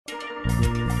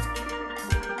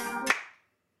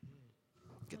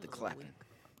Get the clapping.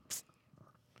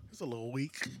 It's a little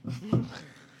weak.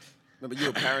 No, but you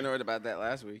were paranoid about that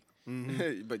last week.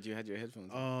 But you had your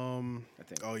headphones on. I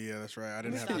think. Oh yeah, that's right. I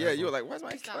didn't have. Yeah, you were like, "Why's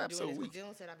my Stop clap doing so this. weak?"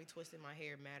 Dylan said I be twisting my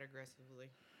hair mad aggressively.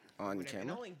 On And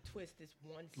camera. only twist this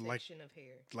one section of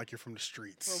hair. Like you're from the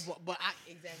streets. But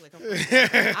exactly.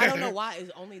 I don't know why it's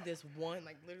only this one,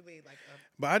 like literally, like.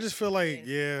 But I just feel like,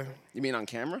 yeah. You mean on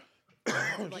camera?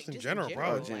 Like, in general,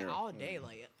 probably. Like all day,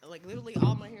 like literally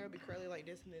all my hair would be curly like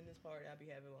this, and then this part I'd be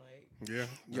having like. Yeah,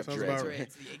 You that have sounds dreads. about right.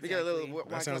 Dreads, We got a little.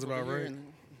 exactly. White sounds clap about over here right.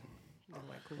 and-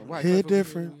 Like, Hit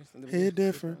different, hit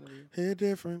different, hit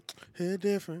different, hit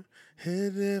different,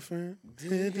 hit different,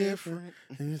 hit different.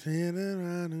 Just hit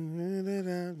around and hit it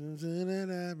out and hit it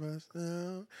out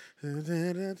myself.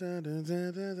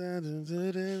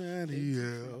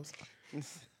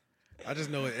 I just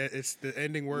know it's the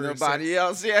ending word. Nobody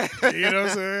else, yeah. You know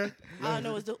what I'm saying? All I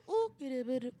know is the ooh,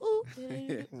 ooh.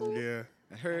 Yeah.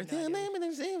 Her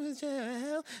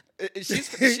the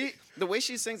way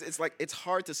she sings, it's like it's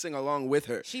hard to sing along with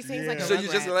her. She sings Yeah. like a So you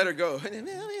just Rugrat. let her go.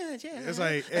 It's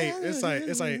like, hey, it's like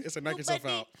knock yourself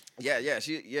out. Yeah,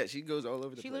 she goes all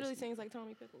over the She place. literally sings like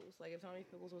Tommy Pickles. Like if Tommy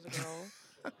Pickles was a girl,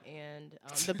 and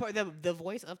the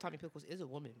voice of Tommy Pickles is a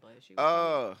woman, but she.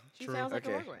 Oh, she sounds like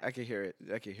okay. a Rugrat. I can hear it.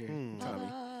 Tommy.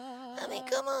 I mean,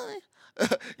 come on.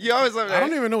 You always love that. I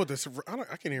don't even know what this. I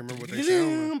can't even remember what they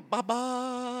sound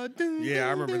like. Yeah, I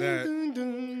remember that.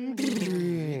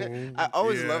 I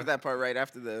always Yeah. love that part right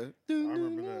after the. I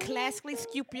remember that. Classically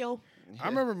Scupio. I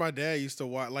remember my dad used to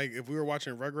watch, like, if we were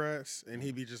watching Rugrats and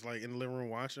he'd be just like in the living room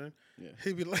watching,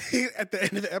 he'd be like, at the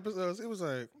end of the episodes, it was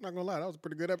like, I'm not gonna lie, that was a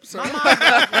pretty good episode. My mom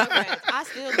loves Rugrats. I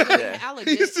still do. I legit.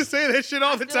 He used to say that shit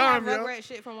all the still have time, yo. Rugrat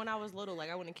shit from when I was little. Like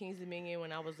I went to King's Dominion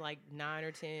when I was like 9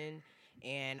 or 10,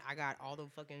 and I got all the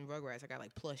fucking Rugrats. I got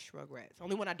like plush Rugrats. The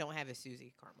only one I don't have is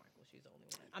Susie Carmichael. She's the only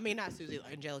one. I mean, not Susie.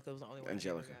 Angelica was the only one.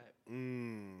 Angelica. I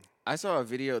never got. I saw a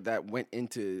video that went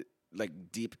into like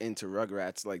deep into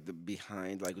Rugrats, like the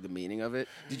behind, like the meaning of it.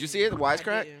 Did you see it? The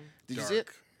wisecrack? Did you see it?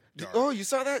 Dark. Oh, you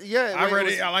saw that? Yeah. I when read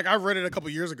was- it. I read it a couple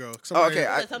years ago. Oh, Somebody- okay.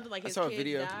 Was it something like I his saw a kids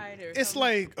video. died or It's something?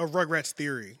 like a Rugrats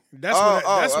theory. That's what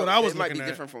I was It might looking be at.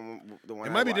 different from the one. It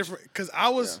I might be watched. different because I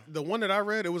was the one that I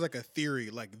read. It was like a theory,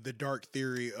 like the dark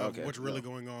theory of Okay, what's really no.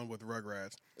 going on with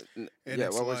Rugrats. Yeah,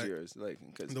 it's what was like- yours? Like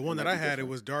 'cause The it one that might I be had, it different.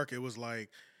 was dark. It was like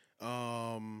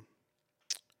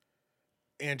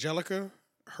Angelica,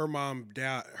 her mom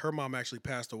died. Her mom actually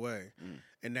passed away,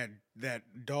 and that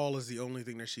doll is the only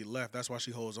thing that she left. That's why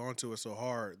she holds on to it so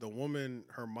hard. The woman,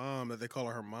 her mom, that they call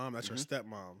her mom, that's her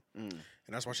stepmom, and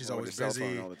that's why she's Or with always the cell phone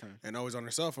busy all the time. and always on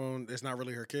her cell phone. It's not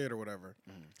really her kid or whatever.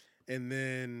 And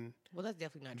then Well, that's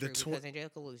definitely not The true because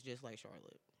Angelica looks just like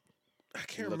Charlotte. I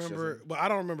can't Looks just remember, like- but I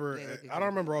don't remember. They look I exactly don't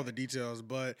remember all the details,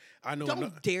 but I know.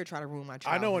 Don't dare try to ruin my I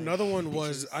childhood. know another one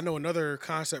was. bitches. I know another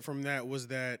concept from that was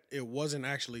that it wasn't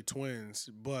actually twins,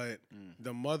 but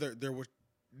the mother. There was.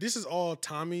 This is all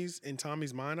Tommy's in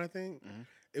Tommy's mind. I think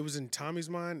it was in Tommy's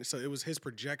mind, so it was his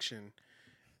projection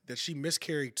that she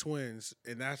miscarried twins,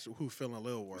 and that's who Phil and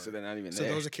Lil were. So they're not even So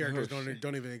there. those are characters Oh,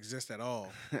 don't even exist at all.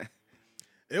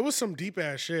 It was some deep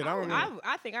ass shit. I don't know.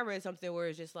 I think I read something where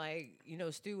it's just like,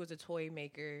 Stu was a toy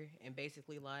maker and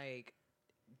basically like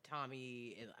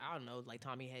Tommy, I don't know, like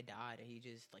Tommy had died and he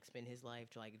just like spent his life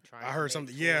like trying. I to heard make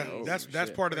something. Yeah, toys that's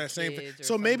shit. part of for that same thing. kids or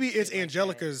So some maybe it's shit like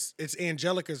Angelica's. It's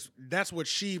Angelica's. That's what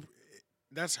she.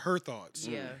 That's her thoughts.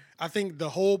 Yeah. I think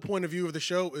the whole point of view of the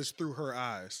show is through her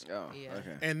eyes. Oh, Yeah.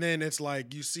 okay. And then it's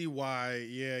like you see why.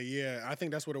 Yeah. I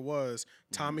think that's what it was.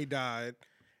 Tommy died,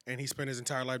 and he spent his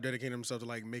entire life dedicating himself to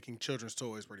like making children's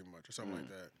toys, pretty much, or something like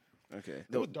that. Okay.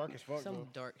 It was dark as fuck. Some though.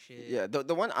 dark shit. Yeah,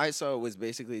 the one I saw was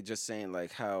basically just saying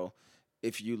like how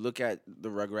if you look at the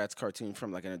Rugrats cartoon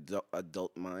from like an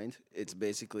adult mind, it's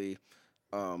basically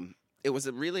it was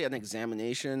really an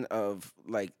examination of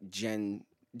like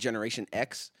Generation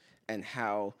X and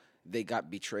how they got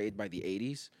betrayed by the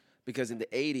 80s. Because in the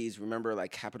 80s, remember,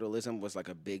 like capitalism was like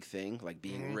a big thing, like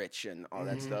being rich and all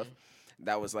that stuff.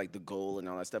 That was like the goal and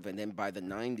all that stuff. And then by the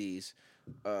 90s,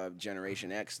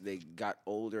 Generation X, they got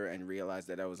older and realized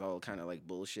that was all kind of like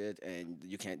bullshit, and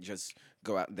you can't just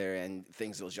go out there and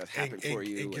things will just happen for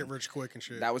you. And get and rich quick and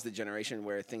shit. that was the generation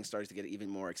where things started to get even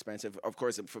more expensive. Of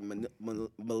course, for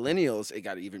millennials, it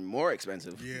got even more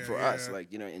expensive Yeah, for us, yeah.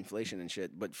 like inflation and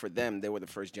shit. But for them, they were the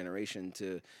first generation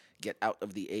to get out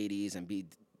of the 80s and be,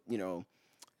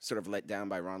 sort of let down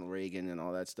by Ronald Reagan and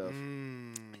all that stuff.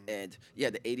 And yeah,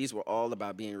 the 80s were all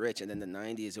about being rich. And then the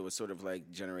 90s, it was sort of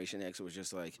like Generation X. It was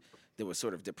just like they were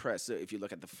sort of depressed. So if you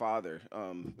look at the father,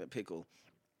 Pickle,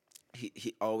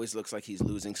 he always looks like he's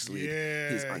losing sleep.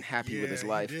 He's unhappy with his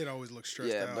life. He did always look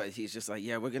stressed out. But he's just like,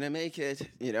 we're gonna make it,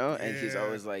 and he's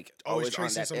always like always chasing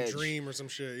on that some edge. dream or some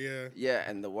shit.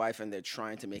 And the wife, and they're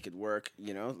trying to make it work,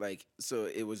 like, so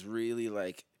it was really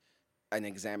like an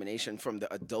examination from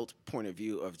the adult point of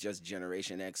view of just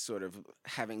Generation X sort of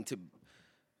having to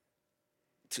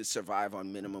survive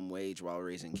on minimum wage while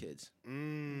raising kids.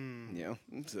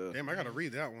 So damn, I gotta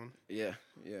read that one. Yeah.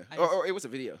 Or it was a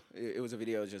video. It was a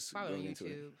video just probably going into YouTube.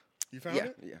 it. You found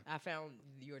it? Yeah. I found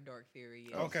Your Dark Theory.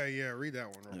 Yes. Okay, read that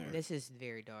one real quick. This is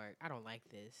very dark. I don't like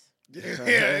this.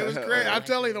 It was great. I'm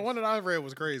telling you, the one that I read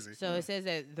was crazy. So it says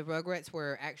that the Rugrats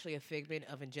were actually a figment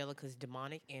of Angelica's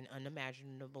demonic and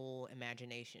unimaginable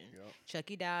imagination. Yep.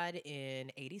 Chucky died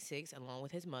in '86 along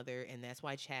with his mother, and that's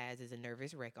why Chaz is a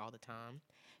nervous wreck all the time.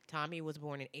 Tommy was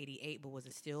born in '88 but was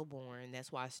a stillborn. That's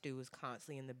why Stu was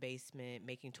constantly in the basement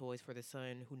making toys for the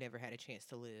son who never had a chance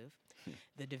to live.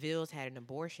 The DeVilles had an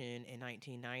abortion in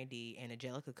 1990, and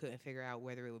Angelica couldn't figure out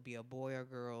whether it would be a boy or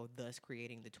girl, thus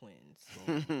creating the twins.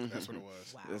 That's what it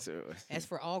was. Wow. That's what it was. As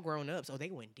for All Grown Ups, they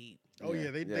went deep. Oh yeah,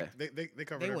 they covered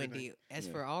They everything. went deep. As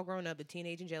for All Grown Up, the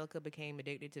teenage Angelica became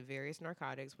addicted to various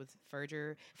narcotics, which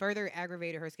further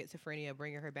aggravated her schizophrenia,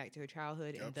 bringing her back to her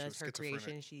childhood, and thus her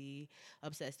creation she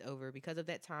obsessed over. Because of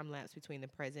that time lapse between the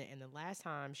present and the last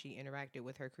time she interacted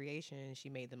with her creation, she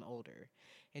made them older.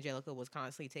 Angelica was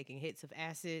constantly taking hits of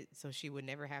acid, so she would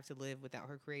never have to live without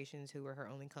her creations, who were her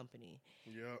only company.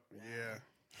 Yep. Wow.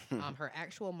 Yeah. Her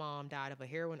actual mom died of a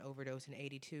heroin overdose in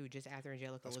 '82, just after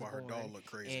Angelica was born. That's why her doll looked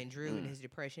crazy. And Drew, in his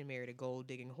depression, married a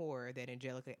gold-digging whore that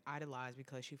Angelica idolized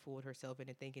because she fooled herself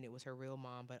into thinking it was her real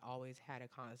mom, but always had a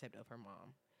concept of her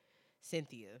mom,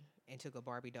 Cynthia, and took a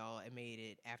Barbie doll and made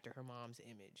it after her mom's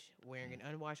image, wearing an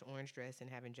unwashed orange dress and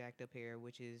having jacked up hair,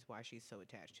 which is why she's so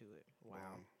attached to it. Wow.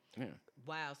 Yeah.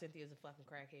 Wow, Cynthia's a fucking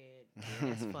crackhead.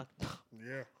 That's fucked.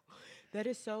 Yeah. That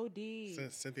is so deep.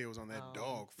 Cynthia was on that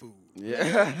dog food.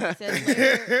 Yeah. It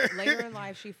says later in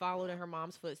life, she followed in her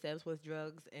mom's footsteps with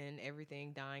drugs and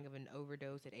everything, dying of an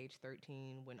overdose at age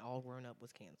 13 when All Grown Up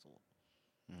was canceled.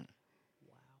 Wow.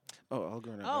 Oh, All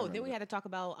Grown Up. Oh, then we had to talk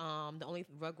about the only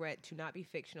Rugrat to not be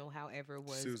fictional, however,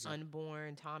 was Susan.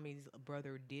 unborn Tommy's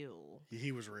brother Dill.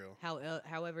 He was real.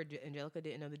 However, Angelica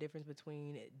didn't know the difference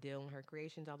between Dill and her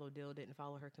creations, although Dill didn't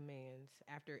follow her commands.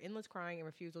 After endless crying and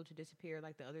refusal to disappear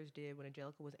like the others did, when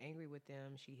Angelica was angry with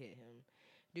them, she hit him.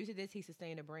 Due to this, he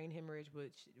sustained a brain hemorrhage,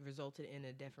 which resulted in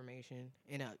a deformation.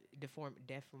 Deformation.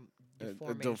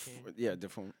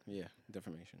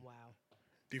 Deformation. Wow.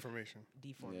 Deformation.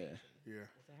 Deformation. Yeah.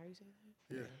 Is that how you say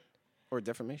that? Yeah. Or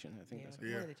defamation, I think. That's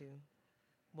one of the two.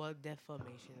 Well,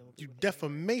 defamation. You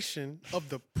defamation of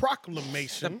the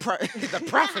proclamation. The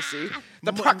prophecy.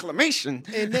 The proclamation.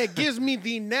 And that gives me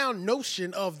the now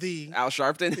notion of the... Al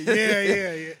Sharpton.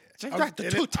 Yeah.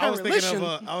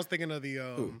 I was thinking of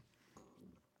the...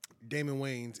 Damon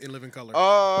Wayans in Living Color.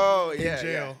 Oh, yeah. In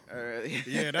jail.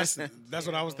 Yeah, that's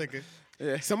what I was thinking.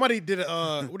 Yeah. Somebody did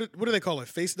what do they call it?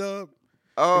 Face dub?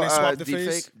 Oh, when they swapped the deep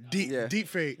face? fake? Deep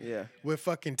fake. Yeah. With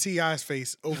fucking T.I.'s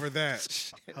face over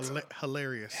that.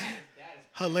 Hilarious.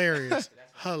 Hilarious.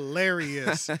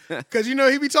 Because,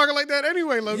 he be talking like that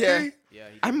anyway, low-key. Yeah.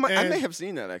 I may have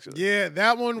seen that, actually. Yeah,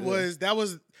 that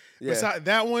was beside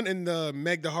that one and the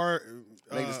Meg the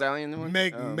Stallion one?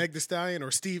 Meg the Stallion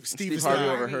or Steve the Harvey Stallion.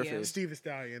 over her face. Steve the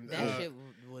Stallion. That shit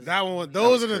was... That one.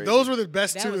 Those were the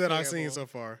best That two was that I've terrible. seen so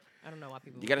far. I don't know why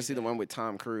people... You got to see the one with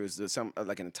Tom Cruise. There's some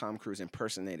like a Tom Cruise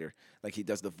impersonator. Like he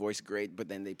does the voice great, but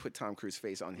then they put Tom Cruise's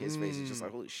face on his face. It's just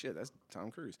like, holy shit, that's Tom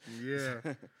Cruise.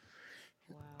 Yeah.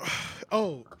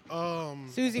 Wow. Oh.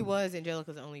 Susie was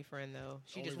Angelica's only friend, though.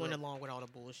 She just went along with all the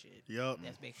bullshit. Yup.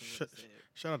 That's basically what it said.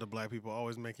 Shout out to black people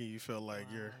always making you feel like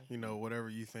you're, whatever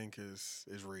you think is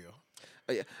real.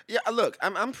 Yeah. Look,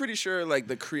 I'm pretty sure like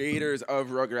the creators of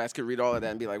Rugrats could read all of that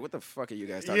and be like, "What the fuck are you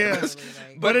guys talking about?"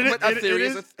 But it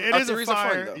theories is a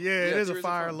fire. fun, though. Yeah, it is a theories are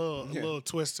fire fun. little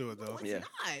twist to it though. It's not.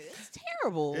 It's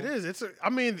terrible. It is.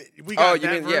 We got. Oh, you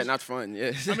that mean version. not fun?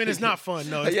 Yeah. I mean, it's not fun.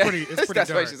 No, it's Yeah. pretty. It's pretty That's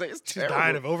why dark. she's like, it's She's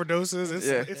died of terrible. overdoses.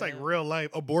 It's like Yeah. real life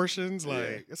abortions.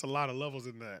 Like it's a lot of levels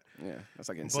in that. Yeah, that's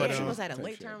like Yeah, insane. she was at a type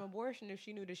late shit. term abortion if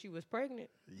she knew that she was pregnant.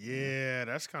 Yeah,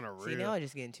 that's kind of See, real. now I'm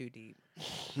just getting too deep.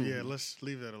 Yeah, let's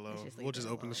leave that alone. just leave We'll that just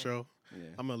open the alone. show. Yeah.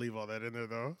 I'm gonna leave all that in there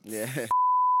though. Yeah.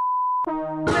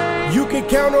 You can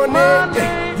count on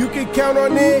it. You can count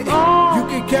on it. You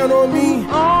can count on me.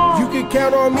 You can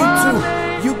count on me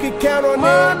too. You can count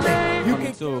on it. You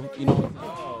can. So,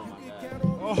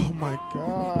 Oh my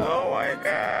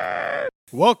god.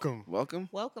 Welcome Welcome,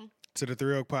 Welcome, to the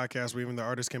Three Oak Podcast, where even the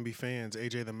artists can be fans.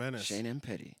 AJ the Menace. Shane and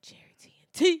Petty. Jerry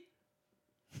TNT.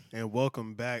 And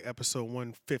welcome back, episode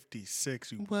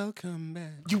 156. Welcome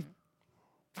back.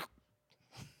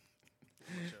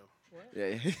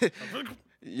 Yeah.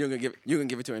 You can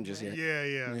give it to him just yet. Yeah.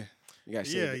 You gotta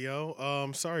Yeah, save it.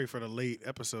 yo. Sorry for the late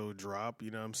episode drop,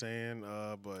 you know what I'm saying?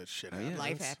 But shit happens.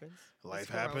 Life happens. Life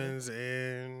It's Corona. happens,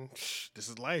 and this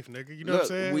is life, nigga. You know Look,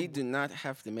 what I'm saying? we do not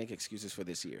have to make excuses for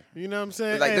this year. You know what I'm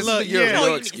saying? Like, Hey, this look, is the year of yeah,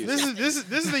 no excuses.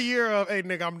 This is the year of, hey,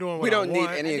 nigga, I'm doing what We don't I need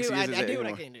want. any excuses I do what I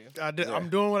anymore. can do. I'm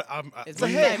doing what I'm. It's like,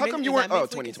 is hey, that how men- come you is weren't- that oh,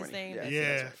 mentally 2020. sustained? Yeah. That's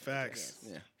yeah, what I'm facts.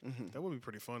 Yeah. Mm-hmm. That would be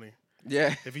pretty funny.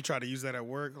 Yeah. If you try to use that at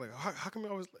work, like, how come you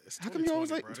always? It's How come you always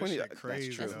 2020, like bro. This 20? shit That's crazy.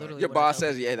 true. That's dog. literally Your what I boss tell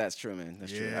says, yeah, that's true, man.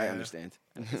 That's true. I Yeah. understand.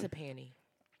 It's a panty.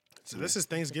 So this is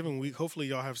Thanksgiving week. Hopefully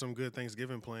y'all have some good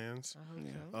Thanksgiving plans. I hope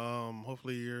so.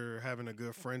 Hopefully you're having a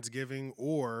good Friendsgiving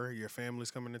or your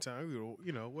family's coming to town.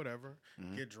 You know, whatever.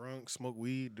 Get drunk, smoke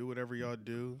weed, do whatever y'all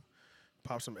do.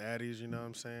 Pop some Addies, you know what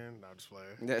I'm saying? Not just playing.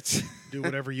 That's Do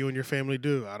whatever you and your family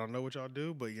do. I don't know what y'all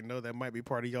do, but you know that might be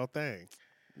part of y'all thing.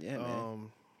 yeah, man.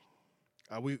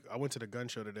 I went to the gun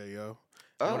show today, yo.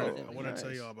 Oh, I want to tell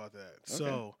nice. y'all about that.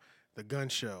 So the gun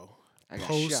show, I got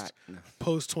post shot. No.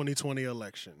 post 2020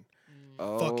 election,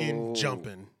 Oh. fucking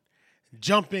jumping,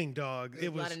 dog. There's It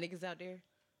a lot was. of niggas out there.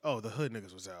 Oh, the hood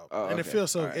niggas was out, Oh, and it okay.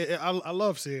 feels so. All right. I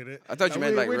love seeing it. I thought you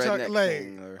meant like we're redneck talking, like,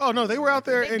 thing or- oh no, they were out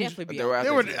there, They and definitely be They were out out they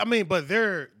there were. too. I mean, but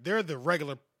they're the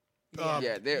regular.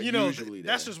 Yeah, they're you know, usually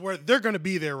that's there. just where they're gonna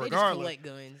be there They just regardless. collect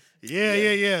guns.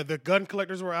 Yeah. The gun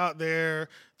collectors were out there.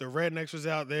 The rednecks was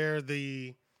out there.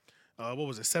 The what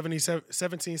was it?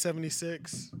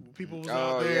 1776 people was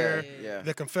out Oh, there. yeah.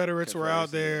 The Confederates were out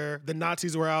Confederacy, yeah. there. The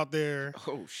Nazis were out there.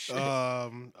 Oh shit.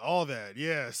 All that.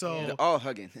 Yeah. So Yeah. All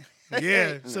hugging.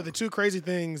 yeah. So the two crazy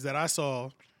things that I saw,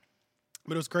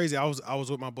 but it was crazy. I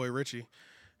was with my boy Richie.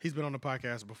 He's been on the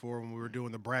podcast before when we were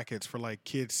doing the brackets for like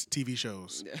kids TV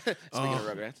shows. Speaking of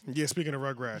Rugrats. Yeah, speaking of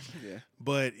Rugrats. Yeah.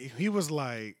 But he was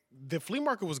like, the flea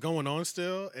market was going on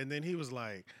still, and then he was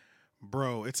like,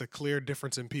 bro, it's a clear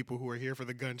difference in people who are here for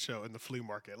the gun show and the flea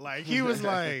market. Like he was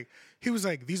like,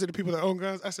 these are the people that own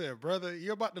guns. I said, brother,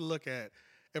 you're about to look at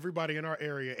everybody in our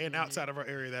area and outside of our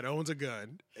area that owns a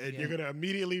gun, and you're gonna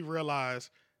immediately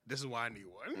realize this is why I need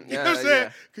one. You know what I'm saying?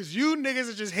 Yeah. Because you niggas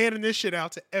are just handing this shit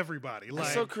out to everybody. Like,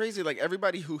 It's so crazy. Like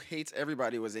everybody who hates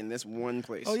everybody was in this one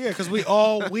place. oh yeah, because we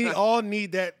all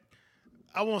need that.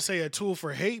 I won't say a tool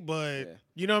for hate, but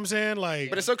you know what I'm saying? Like,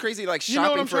 But it's so crazy, like you know what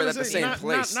shopping I'm for it trying at to the say? same Not,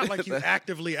 place. Not like you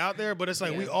actively out there, but it's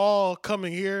like we Yeah. all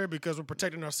coming here because we're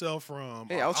protecting ourselves from.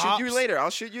 Hey, our I'll shoot you ops, later. I'll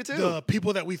shoot you too. The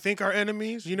people that we think are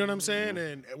enemies. You know what I'm saying?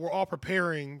 And we're all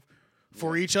preparing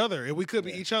for each other, and we could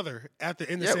be each other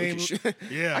in the yeah, same. we could shoot.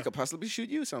 Yeah. I could possibly shoot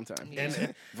you sometime. and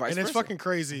Vice and it's versa. fucking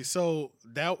crazy. So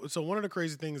one of the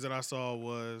crazy things that I saw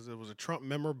was it was a Trump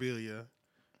memorabilia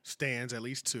stands, at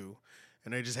least two,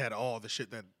 and they just had all the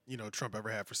shit that Trump ever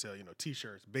had for sale.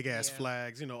 T-shirts, big ass Yeah.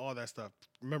 flags, all that stuff.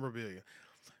 Memorabilia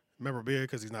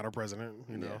because he's not our president.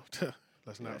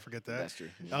 Let's not forget that. That's true.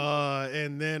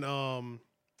 And then I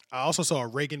also saw a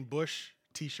Reagan Bush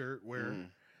T-shirt where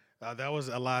that was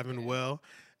alive and well.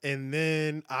 And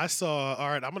then I saw, all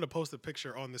right, I'm going to post a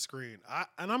picture on the screen.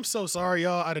 And I'm so sorry,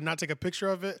 y'all. I did not take a picture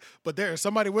of it, but there is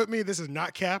somebody with me. This is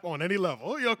not cap on any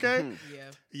level. You okay? Yeah.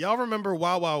 Y'all remember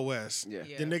Wild Wild West? Yeah.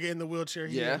 Yeah. The nigga in the wheelchair,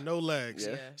 he Yeah. had no legs.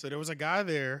 Yeah. So there was a guy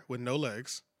there with no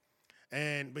legs.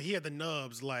 But he had the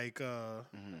nubs like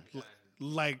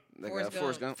Like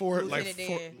Forrest Gump. Forrest Gump. Lieutenant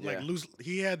Dan. Yeah. loose.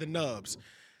 He had the nubs,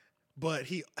 but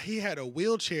he had a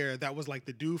wheelchair that was like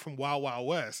the dude from Wild Wild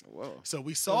West. Whoa. So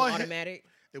we So saw him. automatic.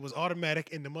 It was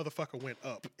automatic, and the motherfucker went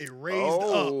up. It raised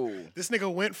Oh. up. This nigga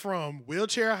went from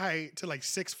wheelchair height to like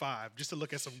 6'5" just to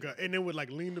look at some gun, and then would like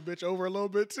lean the bitch over a little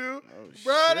bit too.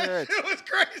 Bro, shit. it was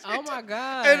crazy. Oh my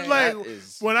god. And like That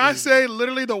is when I crazy. say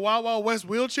literally the Wild Wild West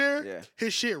wheelchair, Yeah.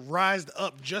 his shit rised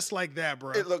up just like that,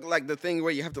 bro. It looked like the thing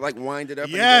where you have to like wind it up.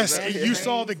 Yes, and and it goes up. you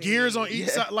saw the gears on each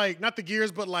Yeah. side, like not the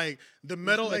gears, but like the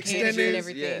metal Mechanics and extended.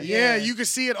 everything. Yeah, you could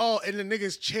see it all in the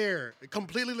nigga's chair,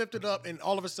 completely lifted up, and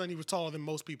all of a sudden he was taller than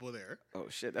most people there. Oh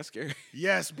shit, that's scary.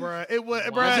 Yes, bruh. It was,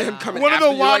 Wow. bruh. Him coming One of after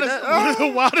the you like wildest, that? one of the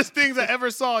wildest things I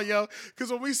ever saw, yo.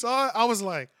 Because when we saw it, I was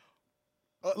like,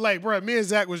 bruh, me and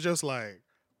Zach was just like,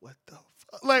 what the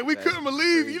fuck? Like, we That's couldn't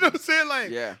believe, crazy. you know what I'm saying?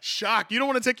 Like, Yeah. shocked. You don't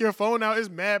want to take your phone out. It's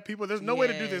mad people. There's no way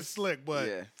to do this Yes. slick, but,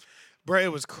 Yeah. bruh, it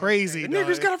was crazy. The dog.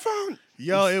 nigger's got a phone.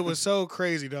 Yo, it was so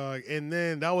crazy, dog. And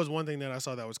then that was one thing that I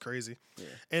saw that was crazy. Yeah.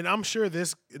 And I'm sure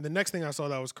the next thing I saw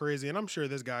that was crazy, and I'm sure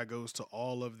this guy goes to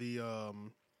all of the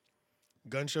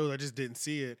gun shows. I just didn't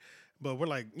see it. But we're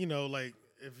like, like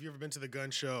if you've ever been to the gun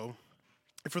show,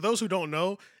 for those who don't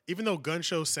know, even though gun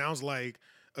show sounds like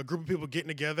a group of people getting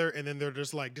together and then they're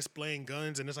just like displaying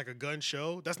guns and it's like a gun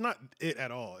show. That's not it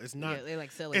at all. It's not. Yeah, they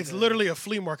like selling. It's guns. literally a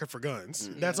flea market for guns.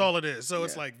 That's all it is. So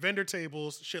it's Yeah. like vendor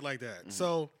tables, shit like that.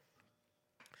 So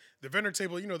the vendor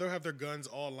table, they'll have their guns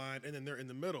all lined and then they're in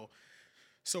the middle.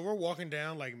 So we're walking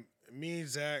down, like me,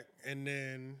 Zach, and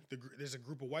then there's a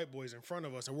group of white boys in front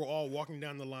of us, and we're all walking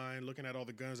down the line looking at all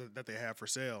the guns that they have for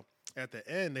sale. At the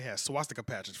end, they had swastika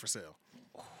patches for sale.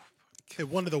 And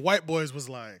one of the white boys was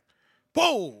like,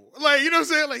 whoa! Like, you know what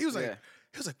I'm saying? Like, he was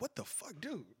like, what the fuck,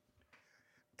 dude?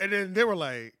 And then they were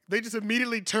like, they just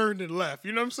immediately turned and left.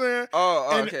 You know what I'm saying?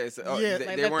 Okay. So yeah, Like,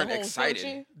 they left weren't the whole excited.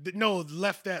 section? No,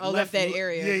 left that. Left that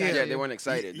area. Yeah, Gotcha. Yeah, they weren't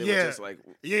excited. They were just like,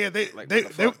 they what the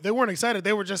fuck? they weren't excited.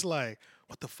 They were just like,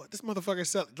 what the fuck? This motherfucker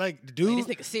sell like Like, dude.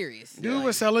 this nigga serious. Dude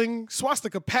was selling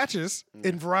swastika patches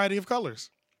in variety of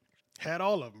colors. Had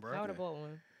all of them, bro. I would have bought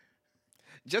one.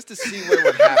 just to see what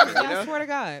would happen. You I know? swear to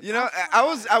God. You know, I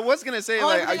was gonna say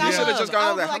Only like thing you I should have love. just gone I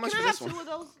over there. was How like, much can for I this have one? two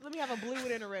of those? Let me have a blue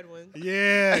one and a red one.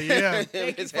 Yeah.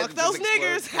 Thank you. His head Fuck those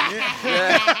just exploded.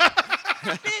 niggers.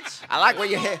 Bitch. I like what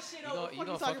you hit. You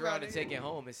gonna fuck around and take it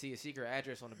home and see a secret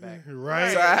address on the back.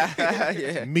 Right.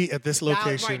 Yeah. Meet at this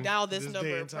location. Dial this day number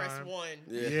and and press time. 1.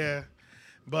 Yeah.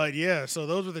 But yeah, so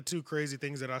those were the two crazy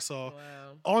things that I saw. Wow.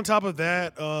 On top of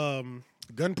that,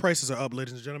 gun prices are up,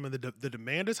 ladies and gentlemen. The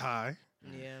demand is high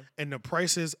Yeah. and the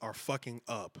prices are fucking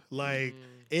up. Like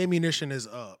ammunition is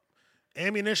up.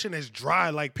 Ammunition is dry.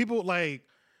 Like people like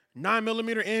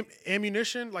 9mm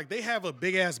ammunition, like they have a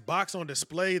big ass box on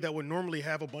display that would normally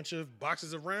have a bunch of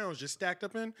boxes of rounds just stacked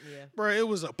up in. Yeah. Bro, it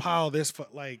was a pile this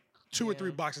like 2 or Yeah.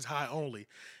 3 boxes high only.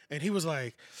 And he was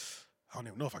like, I don't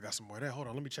even know if I got some more of that. Hold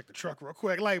on, let me check the truck real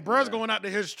quick. Like, bro's going out to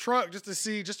his truck just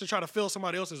to try to fill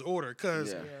somebody else's order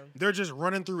because Yeah. they're just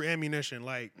running through ammunition.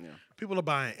 Like, people are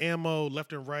buying ammo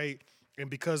left and right. And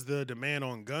because the demand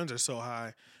on guns are so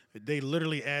high, they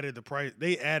literally added the price.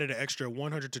 They added an extra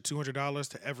 $100 to $200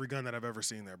 to every gun that I've ever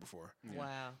seen there before.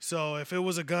 Wow. So if it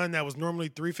was a gun that was normally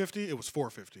 $350, it was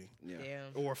 $450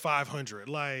 Damn. or $500.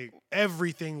 Like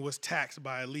everything was taxed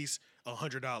by at least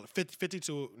 $100. 50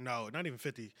 to no, not even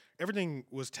 50. Everything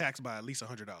was taxed by at least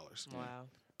 $100 Wow.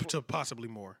 to possibly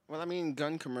more. Well, I mean,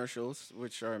 gun commercials,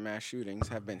 which are mass shootings,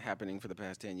 have been happening for the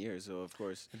past 10 years. So, of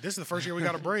course, This is the first year we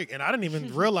got a break, and I didn't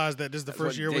even realize that this is the first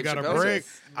what year we Dave got a Chappelle break.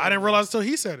 says. I didn't realize until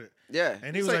he said it. yeah.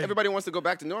 And he It's was like- everybody wants to go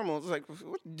back to normal. It's like,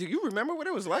 what, do you remember what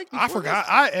it was like? I before forgot.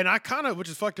 I kind of, which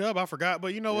is fucked up. I forgot,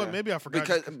 but you know this? what? Yeah. Maybe I forgot.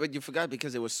 But you forgot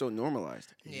because it was so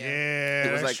normalized. Yeah,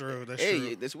 It was that's like, true. That's hey,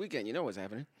 true. this weekend, you know what's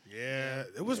happening. Yeah,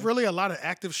 it was really a lot of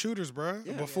active shooters, bro.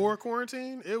 Yeah. Before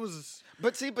quarantine, it was.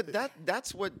 But see,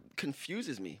 that's what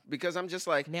confuses me because I'm just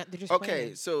like, Now they're just okay,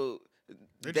 planning. so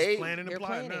They're they just planning They're and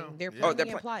plotting planning. now. They're Yeah. Oh,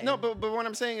 planning and plotting. no, but what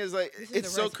I'm saying is like is it's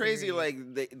the so rest crazy.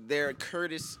 period. Like they're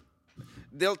Curtis.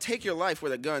 They'll take your life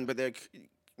with a gun, but they're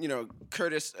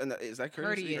Curtis. Is that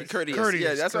Curtis? Courteous. Courteous,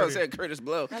 Yeah, that's what I courteous. said. Curtis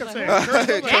Blow. I was like,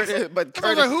 saying, Curtis, but I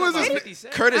was like, who is this? 50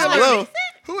 Cent. Curtis I was Blow. like,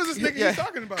 Who is this nigga Yeah. you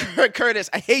talking about? Curtis,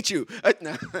 I hate you.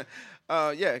 No.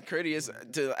 Yeah, courteous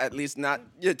to at least not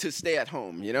to stay at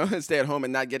home, stay at home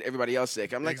and not get everybody else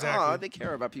sick. I'm like, Exactly. oh, they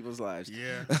care about people's lives.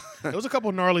 Yeah, there was a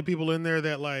couple gnarly people in there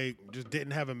that like just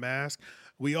didn't have a mask.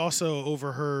 We also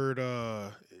overheard,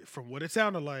 from what it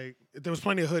sounded like, there was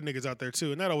plenty of hood niggas out there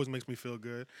too, and that always makes me feel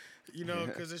good,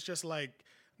 because it's just like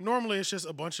normally it's just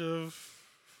a bunch of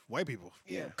white people,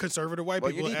 conservative white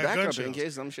Well, you people need at gun backup shows. in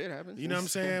case some shit happens. You know what I'm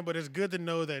saying? But it's good to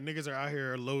know that niggas are out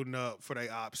here loading up for their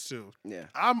ops too. Yeah.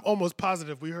 I'm almost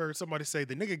positive we heard somebody say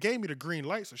the nigga gave me the green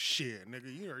light, so shit,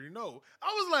 nigga, you already know. I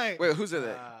was like, Wait, who's that?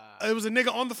 it was a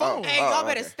nigga on the phone. Hey, y'all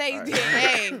better okay. stay. All right.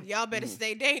 Hey, y'all better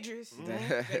stay dangerous.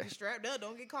 Better be strapped up.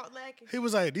 Don't get caught lacking. He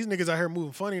was like, these niggas out here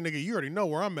moving funny, nigga. You already know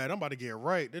where I'm at. I'm about to get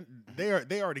right.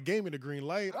 They already gave me the green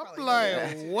light. I'm probably like,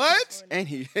 know that. what? And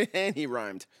he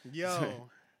rhymed. Yo.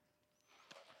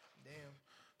 Damn.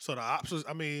 So the ops was,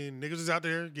 niggas is out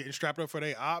there getting strapped up for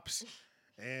their ops.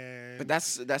 And But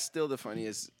that's still the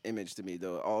funniest image to me,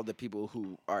 though. All the people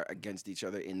who are against each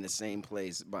other in the same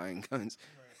place buying guns.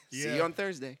 See Yeah. you on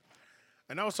Thursday.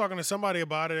 And I was talking to somebody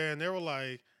about it, and they were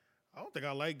like, I don't think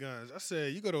I like guns. I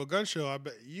said, you go to a gun show, I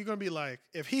bet you're going to be like,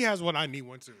 if he has one, I need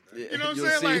one too. Yeah, You know what I'm you'll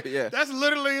saying? see, Like, yeah. that's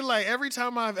literally like every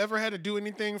time I've ever had to do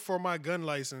anything for my gun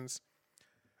license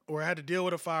or I had to deal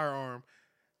with a firearm,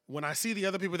 when I see the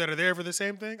other people that are there for the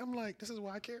same thing, I'm like, this is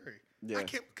what I carry. Yeah. I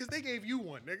can't, because they gave you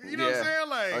one, nigga. You know what I'm Yeah. saying?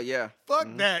 Like, Oh, yeah. fuck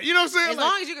that. You know what I'm saying? As Like,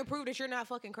 long as you can prove that you're not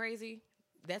fucking crazy,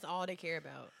 that's all they care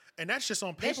about. and that's just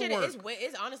on That shit paperwork.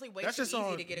 it's honestly way That's too just easy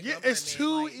on- to get a yeah, gun it's permit.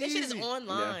 too Like, that shit is easy.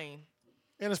 online.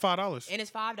 And it's $5. And it's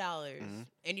 $5.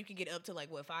 And you can get up to like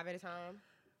what, 5 at a time?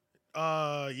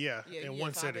 Yeah, Yeah, in you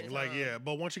one get 5 setting. at a Like, time. yeah,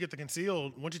 but once you get the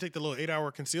concealed, once you take the little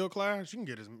 8-hour concealed class, you can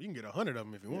get 100 of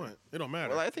them if you want. It don't matter.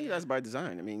 Well, I think that's by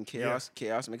design. I mean, chaos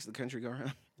makes the country go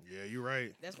around. Yeah, you're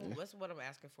right. That's what I'm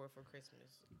asking for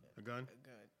Christmas. A gun. A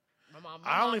gun. My mom.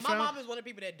 found- mom is one of the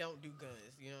people that don't do guns.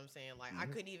 You know what I'm saying? Like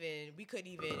we couldn't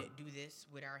even do this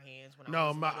with our hands. When I No,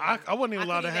 was little. I wasn't even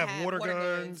allowed to couldn't have even water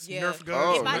guns, Yeah. Nerf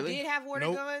guns. Oh, If I really? did have water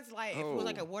Nope. guns, like if it was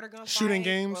like a water gun Shooting fight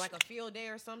games. or like a field day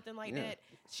or something like Yeah. that,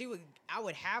 I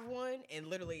would have one, and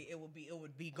literally it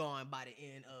would be gone by the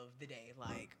end of the day.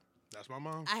 Like That's my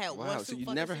mom. I had Wow, one so super you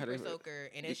fucking never had super a- soaker,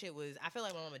 and that shit was. I feel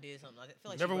like my mama did something. I feel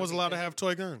like she Never broke was it allowed to 'cause- have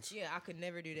toy guns. Yeah, I could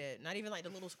never do that. Not even like the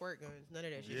little squirt guns. None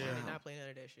of that shit. Yeah. I did not play none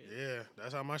of that shit. Yeah,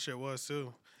 that's how my shit was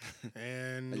too.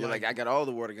 And You're like, I got all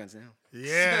the water guns now.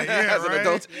 yeah, As an right?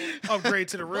 adult. Upgrade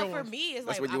to the real But for ones. me, it's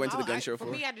That's like what you went to the gun I- show For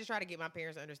for? me, I just try to get my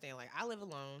parents to understand. Like, I live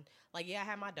alone. Like, yeah, I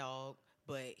have my dog,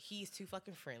 but he's too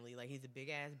fucking friendly. Like, he's a big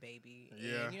ass baby. And,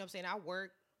 Yeah. you know what I'm saying? I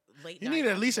work late. You night. need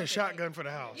I at least a work at shotgun night. for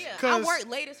the house. Yeah, I 'Cause- work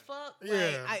late as fuck. Like,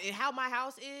 Yeah. how my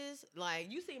house is,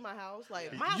 like, you see my house.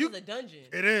 Like, my house You- is a dungeon.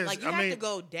 It is. Like, you I have to mean,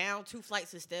 go down 2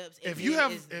 flights of steps. And if you then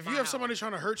have is if my you have somebody house.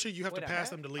 trying to hurt you, you have Wait, to I pass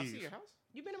have? them to I see leave. your house?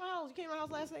 You been to my house? You came to my house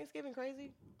last Thanksgiving?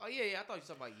 Crazy? Oh yeah. I thought you were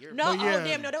talking about your. No, But yeah. oh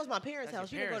damn, no, that was my parents' That's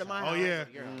house. You your didn't go to my parents' house. Oh yeah,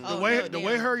 house. Your house. the Oh, way no, the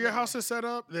way damn. your house is set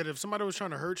up, that if somebody was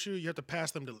trying to hurt you, you have to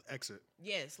pass them to exit.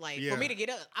 Yes, like Yeah. for me to get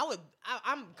up,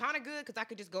 I'm kind of good because I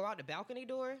could just go out the balcony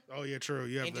door Oh yeah, true.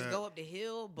 You have and that. just go up the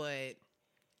hill. But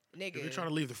nigga, If you're trying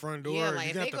to leave the front door, yeah, like you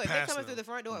if have they to go, if they pass coming them. through the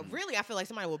front door, really, I feel like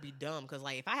somebody will be dumb because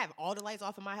like if I have all the lights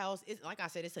off in my house, it's like I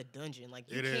said, it's a dungeon.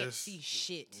 Like you It can't is. see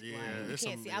shit. Yeah, like, you it's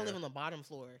can't some- see. I live yeah. on the bottom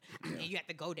floor, and you have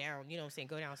to go down. You know what I'm saying?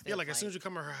 Go downstairs. Yeah, like as soon as you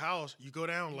come in her house, you go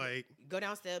down like go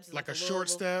down steps, it's like a little- short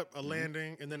little- step, a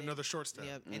landing, and then another short step.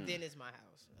 Yep, and then it's my house.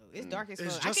 It's dark as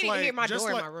It's fuck. I just can't like even hear my just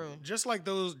door like, in my room. just like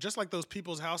those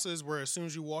people's houses where as soon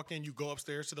as you walk in, you go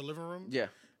upstairs to the living room. Yeah.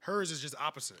 Hers is just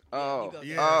opposite. Oh. go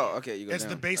Yeah. Oh, okay. You go It's down.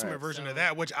 the basement Alright. version So- of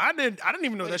that, which I didn't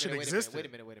even know Wait a that shit minute, existed. Wait a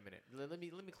minute.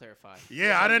 Let me clarify.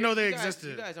 Yeah, I didn't know they You guys- existed.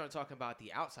 You guys aren't talking about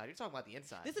the outside. You're talking about the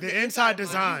inside. This is The inside of my house.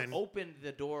 design. You open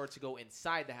the door to go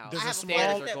inside the house. There's I a have small-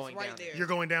 stairs steps are going right down there. You're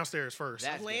going downstairs first.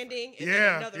 That's landing and Yeah,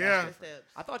 then another yeah. flight of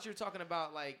steps. I thought you were talking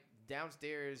about like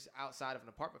downstairs outside of an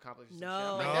apartment complex. Or some No. shit.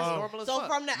 I'm like, that's No. normal as So fuck.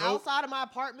 from the Nope. outside of my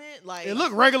apartment, like It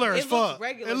looked regular as it looks fuck.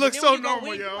 regular, It but looks then so when you go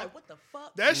normal, in, you're yo. Like, what the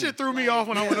fuck? That shit threw me Like, off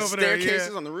when I yeah. went over there. Staircases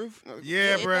Yeah, on the roof.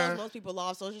 yeah, it throws bruh. most people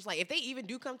off. So it's just like if they even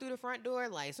do come through the front door,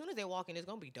 like as soon as they walk in, it's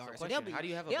gonna be dark. So they'll question, be, how do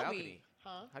you have a they'll balcony? Be, huh?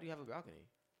 How do you have a balcony?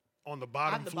 On the I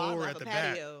bottom have the floor bottom, I at have the a back.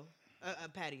 patio, a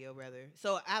patio rather.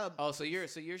 So I have a Oh, so your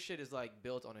shit is like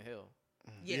built on a hill.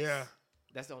 yes. Yeah,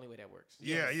 That's the only way that works.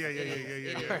 yeah, Yes, yeah, it yeah, yeah, is. yeah, It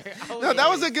yeah, is. yeah. No, that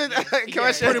was a good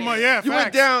question. Pretty much, yeah. You went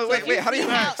facts. down. So Wait, if wait. you How do see you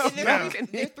how- have and balcony?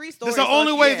 there's 3 stories. This the so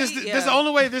only if way you this see- this yeah. the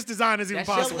only way this design is even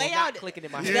That shit possible. was layout- not clicking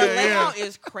in my The Yeah, head. layout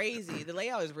is crazy. The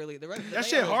layout is really the That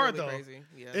shit hard, though. Crazy.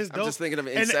 Yeah. It's I'm dope. just thinking of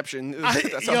And Inception.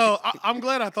 That's all. Yo, I'm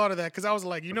glad I thought of that because I was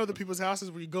like, you know, the people's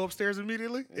houses where you go upstairs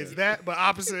immediately. It's that, but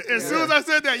opposite. As soon as I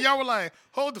said that, y'all were like,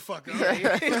 "Hold the fuck up!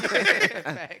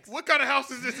 Facts. What kind of house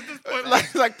is this at this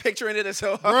point?" like picturing it as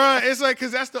so hard. Bruh, it's like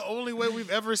because that's the only way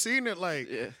we've ever seen it. Like,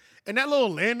 Yeah. and that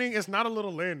little landing, it's not a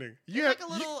little landing. You It's have,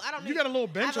 like a little. I don't. you got a little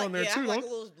I bench have like, on there yeah, I too, have like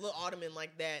don't? a little ottoman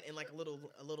like that, and like a little.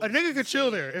 A nigga could chill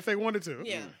there if they wanted to.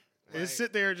 Yeah. And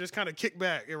sit there, and just kind of kick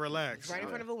back and relax. Right in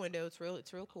front of a window. It's real.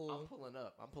 It's real I'm cool. pulling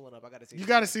up. I gotta see. You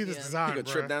got to see this Yeah. design, You could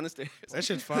trip bruh. down the stairs. That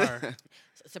shit's fire.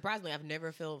 Surprisingly, I've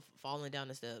never fallen down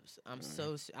the steps. I've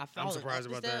fallen surprised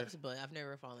up about the that. steps, but I've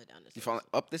never fallen down the steps. You falling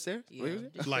up the stairs? Yeah. What was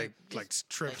it? Just like just-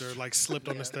 tripped or like slipped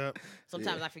on Yeah. the step.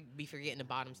 Sometimes Yeah. I be forgetting the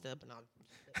bottom step, and I'll.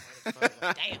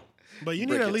 Damn. But you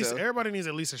Break need at your least toe. everybody needs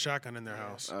at least a shotgun in their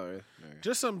house. Oh, really?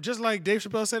 Just like Dave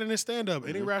Chappelle said in his stand up.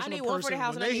 Any I rational need one for person the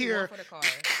house when and I they need hear one for the car.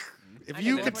 if I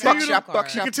you need one for the continue to car.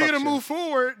 buckshot. continue to Buckshot. move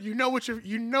forward, you know what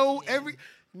you know Yeah.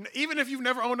 even if you've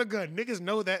never owned a gun, niggas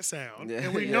know that sound. Yeah.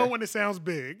 And we Yeah. know when it sounds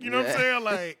big. You know what I'm Yeah. saying?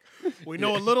 Like we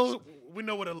know we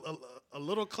know what a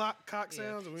little cock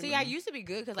sounds. and we See, know- I used to be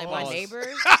good because like Pause. my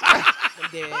neighbors.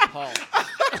 I'm dead. Paul.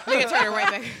 Nigga turn it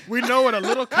right back. we know what a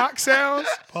little cock sounds.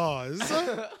 Pause.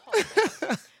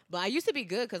 But I used to be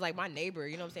good because like my neighbor,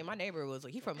 you know what I'm saying? My neighbor was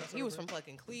like, he was from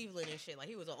fucking Cleveland and shit. Like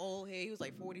he was an old head. He was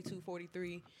like 42,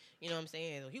 43. You know what I'm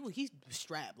saying? He's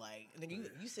strapped like, and then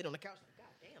you sit on the couch like,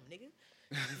 God damn, nigga.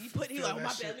 He like, oh, my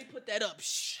bad, let me put that up.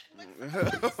 Shh. I'm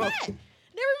like, what's that?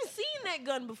 Never even seen that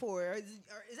gun before.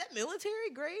 Is that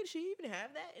military grade? Should you even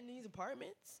have that in these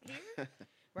apartments here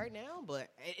right now? But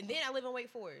and then I live in Wake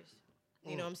Forest.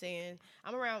 You know what I'm saying?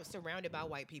 I'm around surrounded by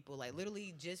white people, like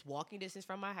literally just walking distance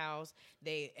from my house.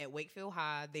 They at Wakefield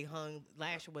High, they hung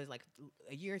was like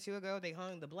a year or two ago. They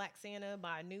hung the Black Santa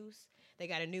by a noose. They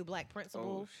got a new black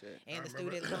principal, and the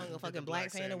students hung a fucking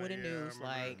Black Santa with a noose.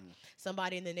 Like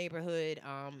somebody in the neighborhood,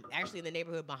 actually in the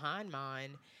neighborhood behind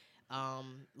mine.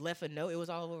 Left a note. It was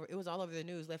all over the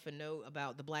news. Left a note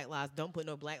about the Black Lives. Don't put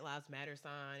no Black Lives Matter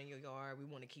sign in your yard. We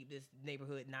want to keep this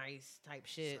neighborhood nice, type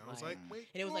shit. Sounds like Wake.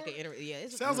 And it was like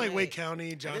it sounds like Wake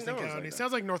County, Johnston County. Like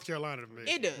sounds like North Carolina to me.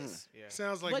 It does. Yeah.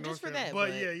 Sounds like But North just for Carolina.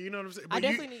 that, But yeah, you know what I'm saying. But I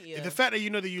definitely need the fact that you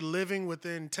know that you living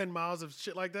within 10 miles of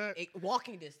shit like that.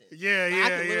 Walking distance. Yeah, Like, yeah, I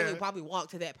could literally yeah. probably walk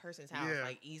to that person's house Yeah.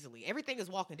 like easily. Everything is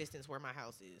walking distance where my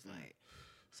house is. Like,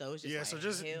 so it's just Yeah, like, so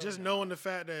hell just no. knowing the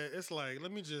fact that it's like,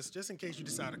 let me just in case you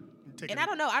decide to take And a I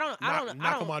don't know.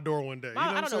 knock on my door one day.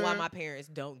 I don't know why saying? my parents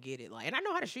don't get it. Like, and I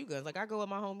know how to shoot guns. Like, I go with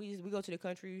my homies. We go to the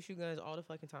country, we shoot guns all the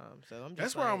fucking time. So I'm just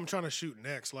That's like, where I'm trying to shoot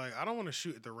next. Like, I don't want to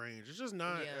shoot at the range. It's just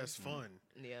not Yeah. as fun.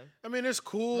 Yeah. I mean, it's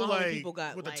cool, My homie like people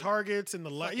got, with like, the targets and the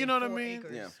light. You know what I mean?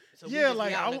 Acres. Yeah. So we Yeah, just be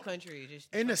like, out in I the country, just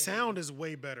And the fucking- sound is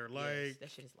way better. Yes, Like,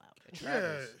 that shit is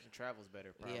loud. Travels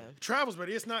better, probably. Yeah. travels, but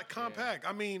it's not compact.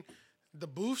 I mean, the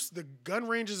booths, the gun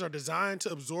ranges are designed to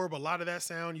absorb a lot of that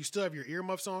sound. You still have your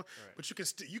earmuffs on, but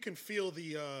you can feel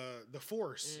the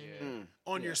force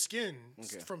on your skin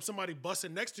from somebody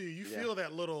busting next to you. You feel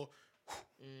that little.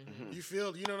 You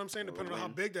feel, you know what I'm saying, depending on how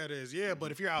big that is. Yeah,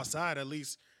 but if you're outside, at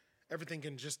least everything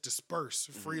can just disperse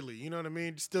freely. You know what I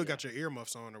mean? Still got your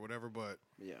earmuffs on or whatever, but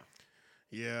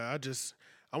yeah,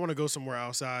 I want to go somewhere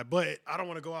outside, but I don't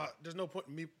want to go out. There's no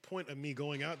point of me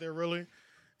going out there really.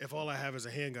 If all I have is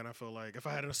a handgun, I feel like if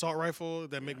I had an assault rifle,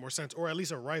 that make more sense, or at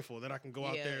least a rifle that I can go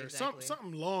out Yeah, there, exactly.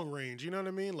 something long range. You know what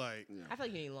I mean? Like, I feel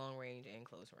like you need long range and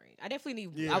close range. I definitely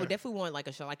need. Yeah. I would definitely want like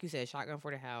a shot, like you said, shotgun for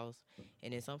the house,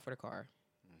 and then something for the car.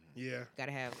 yeah,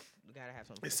 Gotta have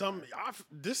something. it's some.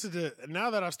 This is the now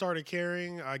that I've started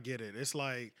carrying, I get it. It's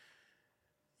like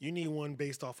you need one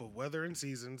based off of weather and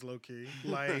seasons, low key.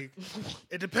 Like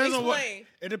it depends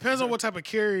on what type of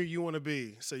carrier you want to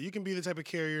be. So you can be the type of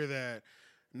carrier that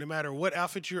no matter what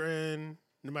outfit you're in,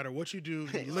 no matter what you do,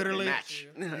 you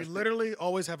literally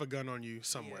always have a gun on you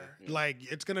somewhere. Yeah. Like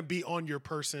it's gonna be on your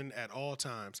person at all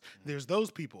times. There's those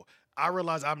people. I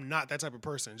realize I'm not that type of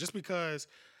person. Just because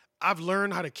I've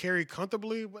learned how to carry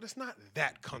comfortably, but it's not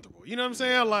that comfortable. You know what I'm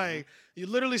saying? Like you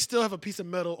literally still have a piece of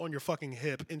metal on your fucking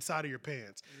hip inside of your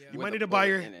pants. You might need to buy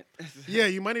your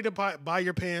you might need to buy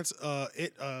your pants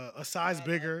a size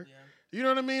bigger. Yeah. You know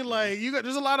what I mean? Like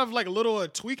there's a lot of like little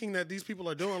tweaking that these people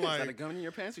are doing. Is that a Like gun in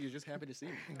your pants, or you're just happy to see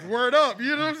me? word up,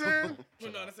 you know what I'm saying?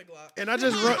 Well, no, that's a Glock. And I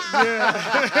just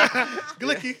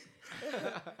glicky.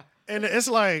 And it's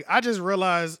like I just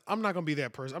realized I'm not gonna be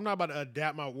that person. I'm not about to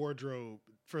adapt my wardrobe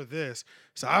for this.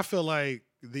 So I feel like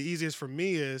the easiest for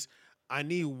me is I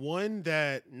need one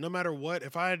that no matter what,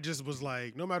 if I just was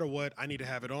like, no matter what, I need to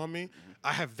have it on me.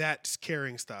 I have that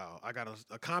carrying style. I got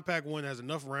a compact one that has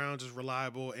enough rounds, is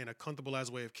reliable, and a comfortable as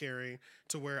way of carrying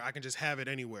to where I can just have it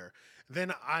anywhere.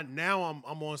 Then I'm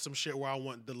on some shit where I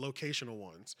want the locational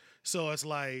ones. So it's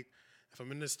like if I'm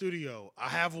in the studio, I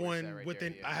have one right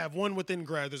within. there, yeah. I have one within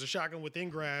grass. There's a shotgun within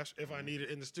grass if I need it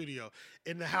in the studio.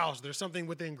 In the house, there's something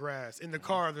within grass. In the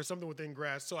car, there's something within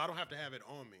grass. So I don't have to have it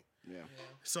on me. Yeah.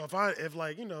 So if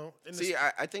like you know, See,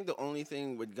 I think the only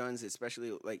thing with guns,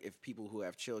 especially like if people who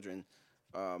have children,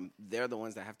 they're the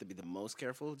ones that have to be the most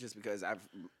careful. Just because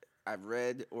I've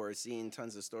read or seen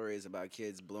tons of stories about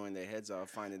kids blowing their heads off,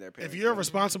 finding their parents. if you're a guns.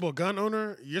 responsible gun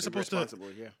owner, you're supposed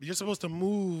Yeah. you're supposed to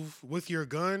move with your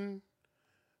gun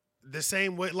the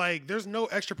same way. Like there's no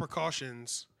extra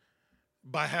precautions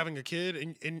by having a kid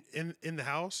in the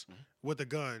house with a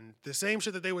gun. The same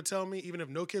shit that they would tell me, even if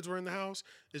no kids were in the house,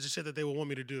 is the shit that they would want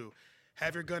me to do.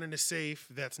 Have your gun in a safe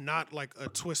that's not like a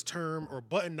twist term or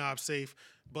button knob safe,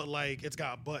 but like it's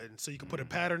got buttons. So you can put a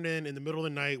pattern in the middle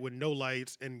of the night with no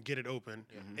lights and get it open.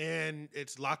 And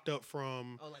it's locked up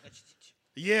from... Oh, like a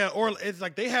Yeah, or it's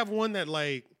like they have one that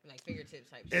like...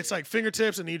 fingertips type shit. It's like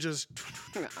fingertips and you just...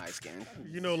 Eye scan.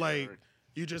 You know, like...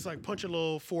 You just like punch a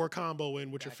little 4 combo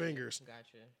in with your fingers.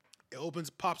 Gotcha.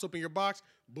 It pops open your box,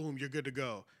 boom, you're good to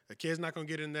go. A kid's not gonna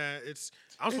get in that.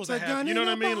 I'm supposed a to have, gun you know in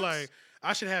what I a mean? box. Like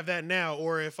I should have that now,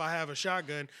 or if I have a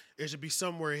shotgun, it should be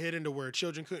somewhere hidden to where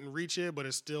children couldn't reach it, but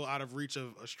it's still out of reach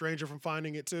of a stranger from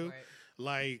finding it too. Right.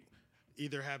 Like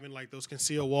either having like those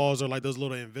concealed walls or like those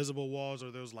little invisible walls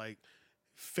or those like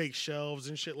fake shelves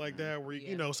and shit like that, where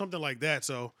you know something like that.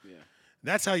 So Yeah.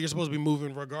 that's how you're supposed to be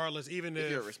moving, regardless, even If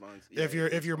if you're responsible.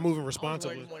 if you're moving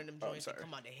responsibly. One of them joints that sorry.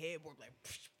 come out the headboard like,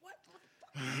 what?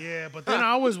 Yeah, but then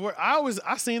I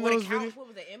seen With those a couch, videos. what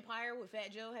was it, Empire with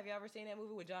Fat Joe? Have you ever seen that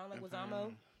movie with John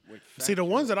Leguizamo? See, the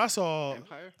ones that I saw,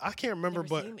 Empire? I can't remember, Never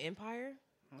but seen Empire?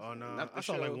 oh no, Not the I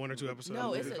saw like show. 1 or 2 episodes.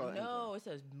 No, it's movie called it's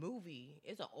a movie.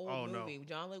 It's an old Oh, no. movie.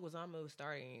 John Leguizamo was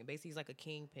starting. Basically, he's like a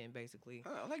kingpin, basically.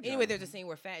 Oh, I like Anyway, John. there's a scene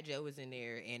where Fat Joe is in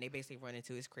there, and they basically run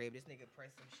into his crib. This nigga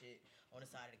pressed some shit on the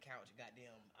side of the couch.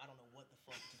 Goddamn, I don't know what the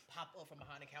fuck, just pop up from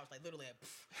behind the couch, like literally,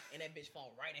 and that bitch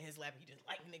fall right in his lap. He just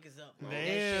lighting niggas up. Bro. That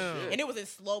Damn. shit. And it was in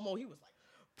slow mo. He was like,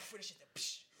 this shit.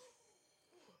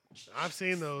 I've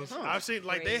seen those. Huh. I've seen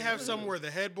like they have some where the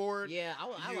headboard. Yeah, I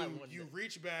like one. You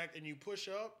reach back and you push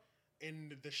up,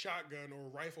 and the shotgun or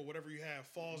rifle, whatever you have,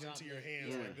 falls Drop into your it.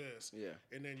 hands Yeah. like this. Yeah.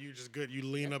 And then you just good. You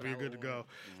lean That's up and what you're I good to would go.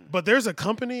 want. But there's a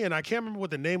company, and I can't remember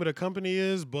what the name of the company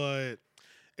is, but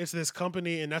it's this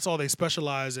company, and that's all they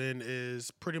specialize in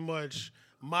is pretty much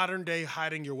modern day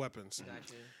hiding your weapons.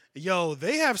 Gotcha. Yo,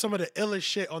 they have some of the illest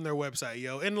shit on their website,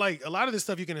 yo. And like a lot of this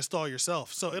stuff you can install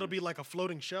yourself. So it'll be like a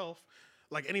floating shelf,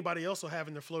 like anybody else will have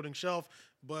in their floating shelf,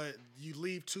 but you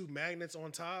leave 2 magnets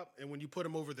on top, and when you put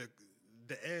them over the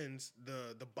ends,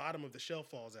 the bottom of the shelf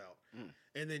falls out.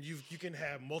 And then you can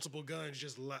have multiple guns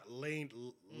just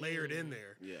layered in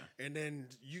there. Yeah. And then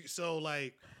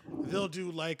like they'll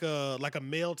do like a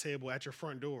mail table at your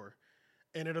front door.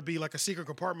 And it'll be like a secret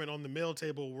compartment on the mail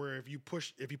table where if you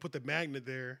put the magnet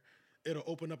there, it'll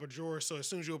open up a drawer. So as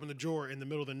soon as you open the drawer in the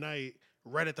middle of the night,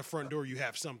 right at the front door, you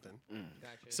have something.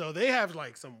 Gotcha. So they have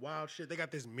like some wild shit. They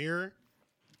got this mirror,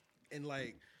 and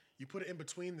like you put it in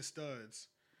between the studs,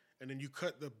 and then you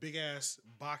cut the big ass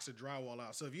box of drywall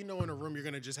out. So if you know in a room you're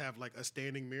gonna just have like a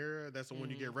standing mirror, that's the one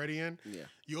you get ready in. Yeah.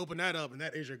 You open that up, and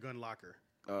that is your gun locker.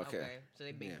 Okay. So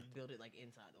they Yeah. build it like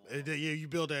inside the wall. Yeah, you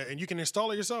build that, and you can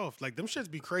install it yourself. Like them shits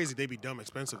be crazy. They be dumb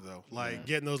expensive though. Like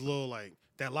getting those little like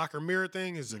that locker mirror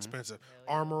thing is expensive.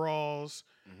 Armor alls,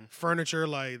 furniture.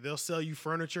 Like they'll sell you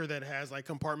furniture that has like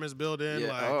compartments built in. Yeah.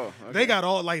 Like Oh, they okay. got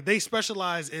all like they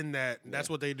specialize in that. That's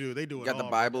what they do. They do You it got all. the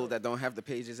Bible that don't have the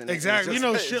pages in it. Exactly, It's you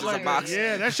know, just- shit it's just like a box.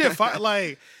 yeah, that shit.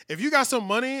 Like, if you got some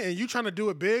money and you trying to do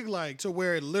it big, like to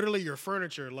where literally your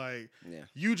furniture, like, Yeah.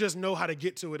 you just know how to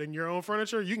get to it in your own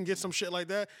furniture. You can get some shit like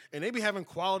that, and they be having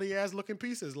quality ass looking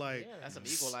pieces, like That's some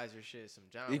equalizer shit. Some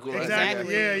John. Equalizer.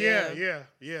 exactly, Exactly,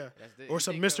 yeah. That's the- Or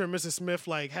some you think Mr. and Mrs. Smith,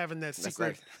 like having that secret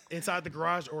like- inside the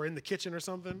garage or in the kitching or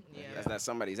something. Yeah. That's that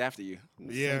somebody's after you.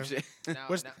 Yeah. Same shit. Now,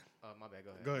 What's- my bad.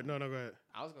 Go ahead. Go ahead, no, go ahead.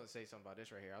 I was gonna say something about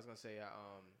this right here. I was gonna say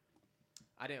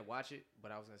I didn't watch it,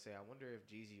 but I was gonna say I wonder if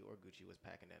Jeezy or Gucci was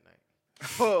packing that night.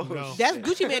 Oh, No. That's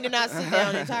Gucci Man did not sit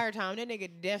down the entire time. That nigga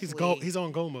definitely. He's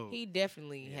on go mode. He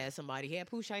definitely had somebody. He had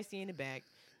Pooh Shiesty in the back.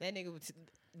 That nigga was.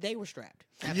 They were strapped.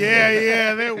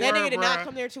 Yeah, they were. That nigga did not bruh.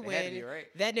 come there to They had to win. be, right?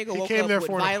 That nigga He woke came up there with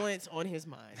for an- violence on his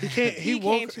mind. He can't. He came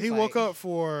woke. to He woke fight. up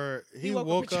for. He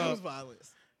woke for up. chose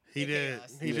violence. He did.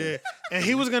 chaos. He Yeah. did. And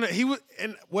he was gonna. He was.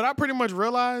 And what I pretty much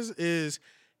realized is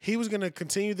he was gonna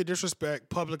continue the disrespect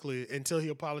publicly until he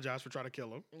apologized for trying to kill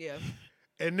him. Yeah.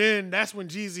 And then that's when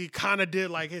Jeezy kind of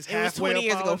did like his It was halfway 20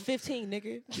 years ago. apology. 15,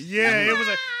 nigga. Yeah, it was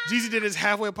like Jeezy did his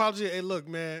halfway apology. Hey, look,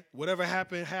 man, whatever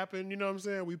happened. You know what I'm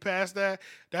saying? We passed that.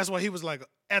 That's why he was like,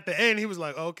 at the end, he was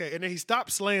like, okay. And then he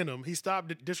stopped slaying him. He stopped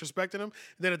disrespecting him. And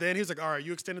then at the end, he was like, all right,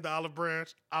 you extended the olive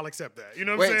branch. I'll accept that. You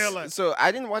know what I'm Wait, saying? Like, so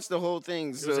I didn't watch the whole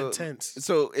thing. it So, was intense.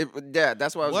 So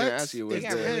that's why I was What? gonna ask you. It Was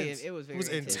got the, really- intense. it was very It was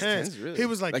intense. intense. really? He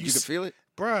was like, you could feel it.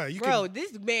 bruh, you Bro, can.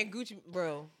 this man Gucci,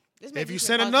 bro. This man If you Gucci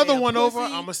send Mane another calls me one a over,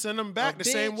 pussy, I'm gonna send them back a the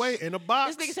same bitch. way in a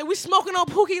box. This nigga said we smoking on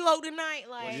Pookie Low tonight.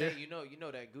 Well, Like, Jay, you know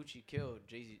that Gucci killed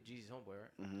Jeezy's homeboy,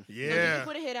 right? so Yeah. he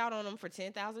put a hit out on him for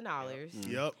 $10,000.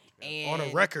 Yep. And On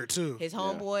a record too. His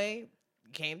homeboy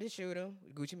came to shoot him.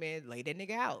 Gucci Man laid that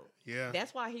nigga out. Yeah.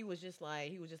 That's why he was just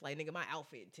like, nigga, my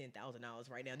outfit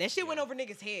 $10,000 right now. That shit went over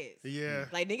niggas' heads. Yeah.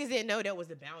 Like niggas didn't know that was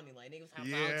the bounty. Like niggas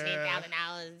talking about Yeah.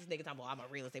 $10,000. This nigga talking about I'm a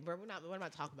real estate bro. We're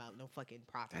not talking about no fucking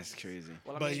profit. That's crazy.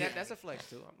 Well, I But mean yeah. that's a flex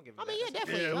too. I'm gonna give. I him mean, that. yeah, That's a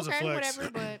definitely. Yeah, it was a okay, flex.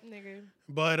 whatever. But nigga,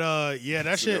 But yeah,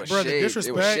 that It shit, was bro. The shade. It was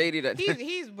disrespect. shady that.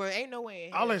 he's bro. Ain't no way.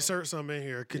 in I'll hell. insert some in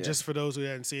here, Yeah. just for those who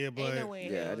hadn't seen it. Ain't But no way.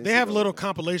 in Yeah, I hell. didn't they see have those. little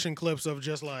compilation clips of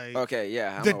just like Okay,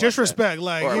 yeah. I'm the gonna watch that. disrespect.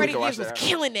 Like Or we Freddie can watch Gibbs was that.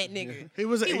 killing that nigga. he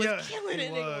was, He was yeah, killing he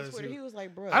that nigga on was. Twitter. He was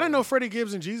like, bro. I didn't know Freddie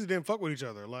Gibbs and Jeezy didn't fuck with each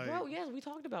other. Like, Bro, yes, we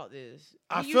talked about this.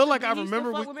 I He feel used like to- I he used to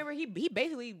remember fuck- we- remember he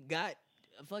basically got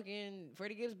a fucking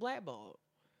Freddie Gibbs blackballed.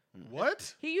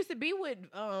 what? He used to be with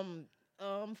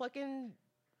fucking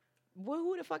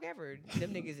who the fuck ever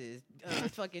them niggas is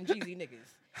fucking Jeezy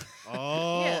niggas.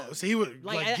 Oh, Yeah. so he was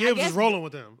Like, like I Gibbs guess- was rolling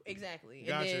with them. Exactly.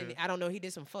 Gotcha. And then I don't know, he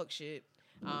did some fuck shit.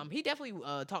 He definitely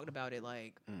talked about it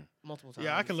like multiple times.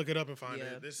 Yeah, I can look it up and find Yeah.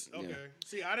 it. This okay.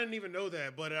 See, I didn't even know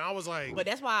that, but I was like, But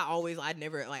that's why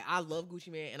I love Gucci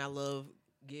Man and I love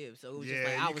Gibbs, so it was Yeah, just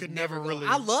like you I was could never never really.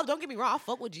 really- I love. Don't get me wrong, I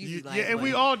fuck with Jeezy. Like, yeah, and but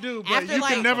we all do, but after, you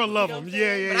like, can never love you know him. what I'm Yeah,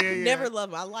 saying? yeah, But yeah. I can yeah. never love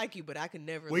him. I like you, but I can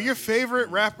never. Well, love your you. favorite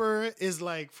rapper is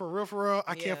like for real.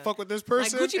 I Yeah. can't fuck with this Like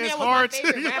person. Gucci it's Man was hard my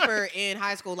favorite to rapper in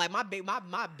high school. Like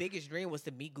my biggest dream was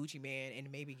to meet Gucci Man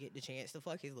and maybe get the chance to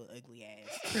fuck his little ugly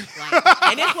ass. Like,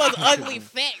 and this was ugly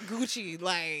fat Gucci.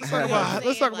 Like,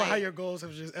 Let's talk about how your goals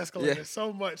have just escalated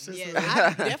so much since Yeah, then.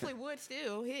 I definitely would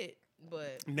still hit,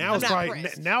 but Now I'm it's not probably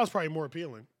pressed. now it's probably more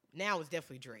appealing. Now it's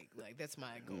definitely Drake. Like that's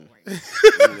my goal right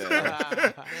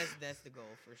now. That's the goal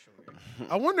for sure.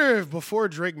 I wonder if before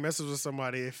Drake messes with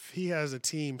somebody, if he has a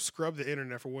team scrub the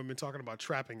internet for women talking about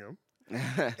trapping him.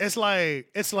 It's like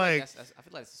I feel like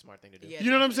it's a smart thing to do. Yeah,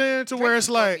 you know what I'm saying? To Drake where is it's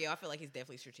like Scorpio. I feel like he's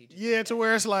definitely strategic. yeah, to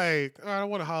where it's like I don't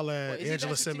want to holler at Is he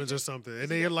Angela that Simmons or strategic? something, and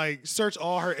then you're like search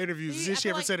all her interviews. I Did she feel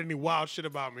ever like- said any wild shit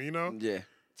about me? You know? Yeah.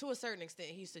 To a certain extent,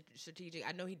 he's strategic.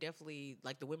 I know he definitely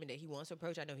like the women that he wants to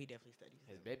approach. I know he definitely studies.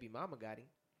 His baby mama got him.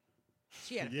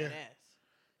 She had a Yeah. fat ass.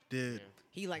 Did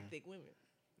He like thick women.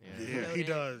 yeah, You know he that?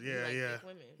 does. He Yeah, like yeah. thick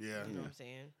women. Yeah. You know what I'm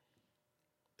saying?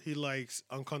 He likes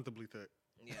uncomfortably thick.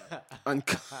 Yeah.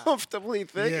 Uncomfortably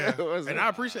thick. Yeah, Was and it? I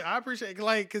appreciate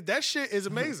like because that shit is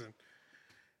amazing.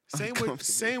 Same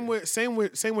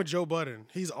with Joe Budden.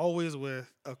 He's always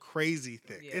with a crazy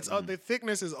thick. Yeah. It's the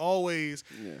thickness is always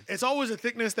Yeah. it's always a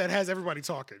thickness that has everybody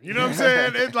talking. You know what I'm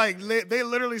saying? It's like they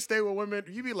literally stay with women.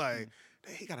 You be like,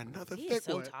 "Dang, he got another He thick is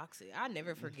so one." toxic. I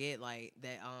never forget like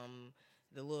that.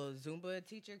 The little Zumba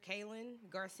teacher, Kaylin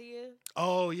Garcia,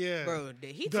 Oh yeah, bro,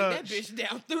 he took The- that bitch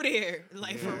down through there,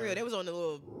 like for Yeah. real. They was on the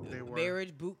little They were.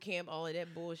 marriage boot camp, all of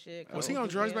that bullshit. Was he on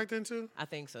drugs back then too? I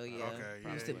think so. Yeah. Okay, yeah,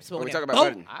 He was yeah. Oh, smoking we that talk about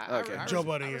boat. Budden. Okay. Joe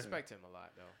Budden, I yeah. respect him a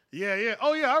lot though. Yeah, yeah.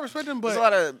 Oh yeah, I respect him, There's but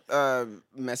a lot of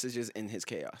messages in his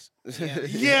chaos.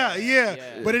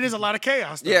 yeah. But it is a lot of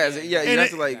chaos. Though. Yeah, you And have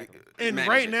it- to like. And manage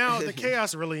right it. now, the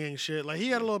chaos really ain't shit. Like he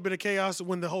had a little bit of chaos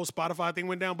when the whole Spotify thing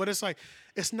went down, but it's like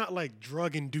it's not like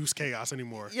drug induced chaos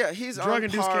anymore. Yeah, he's Drug on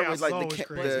induced par chaos with is like always the,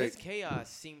 crazy. But the his chaos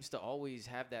seems to always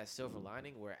have that silver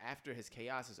lining where after his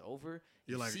chaos is over,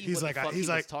 You're you like see he's what like the fuck he's he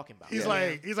like was talking about. he's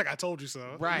Yeah. like I told you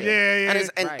so. Right. Yeah.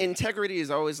 and Right. integrity is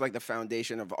always like the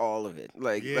foundation of all of it.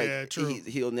 Like, Yeah, true.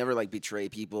 He'll never like betray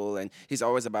people, and he's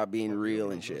always about being real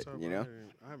and What's shit. up, You know?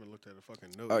 I haven't looked at a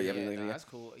fucking note. Oh, yet. you haven't Yeah, looked nah, at it that's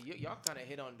cool. Y'all kind of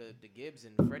hit on the Gibbs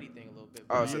and Freddie thing a little bit.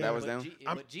 Oh, but- so that was them?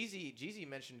 But Jeezy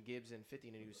mentioned Gibbs in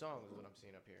 50 new songs is what I'm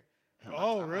seeing up here.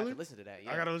 Oh, I really? have to listen to that.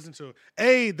 Yeah. I gotta listen to it.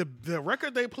 Hey, the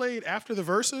record they played after the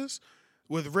verses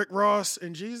with Rick Ross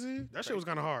and Jeezy, that shit was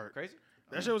kind of hard. Crazy?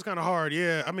 That shit was kind of hard.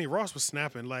 Yeah, I mean Ross was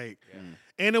snapping like,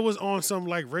 and it was on some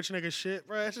like rich nigga shit,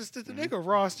 bro. It's just the nigga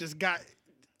Ross just got.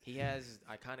 He has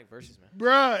iconic verses, man.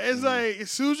 Bruh, it's like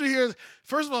as soon as you hear,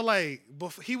 first of all, like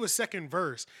he was second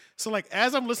verse, so like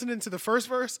as I'm listening to the first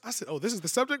verse, I said, "Oh, this is the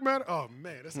subject matter. Oh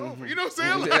man, it's over." You know what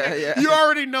I'm saying? Like, Yeah. you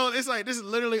already know. It's like this is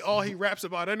literally all he raps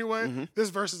about anyway.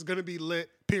 This verse is gonna be lit.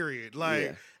 Period. Like,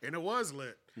 Yeah. and it was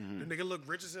lit. The nigga looked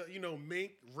rich as hell. You know,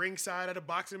 mink ringside at a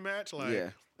boxing match. Like, Yeah.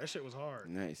 that shit was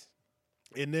hard. Nice.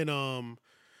 And then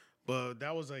but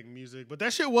that was like music. But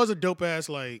that shit was a dope ass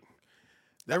like.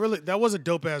 That was a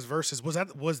dope ass verses. Was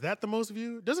that the most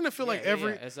viewed? Doesn't it feel like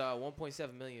every? It's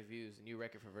 1.7 million views, a new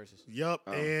record for verses. Yup.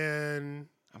 And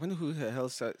I wonder who the hell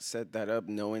set that up,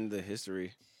 knowing the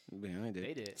history behind it.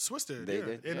 They did. Swiss did. They yeah.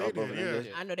 did? And Oh, they both of did. them Yeah.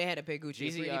 did. I know they had to pay Gucci Jeezy,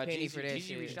 a pretty penny Jeezy- for that Jeezy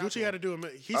shit. reached out. Gucci had to do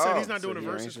He said he's not so doing a he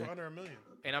verses arranged for it. under $1 million.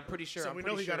 And I'm pretty sure. So I'm we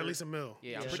pretty know he sure, got at least $1 million.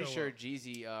 Yeah, I'm to pretty show sure up.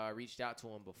 Jeezy reached out to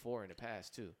him before in the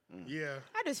past too. Yeah.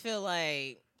 I just feel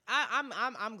like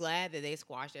I'm glad that they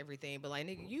squashed everything, but like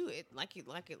nigga, like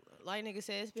nigga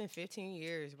said, it's been 15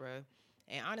 years, bro.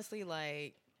 And honestly,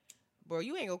 like, bro,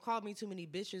 you ain't gonna call me too many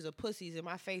bitches or pussies in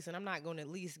my face, and I'm not gonna at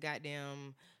least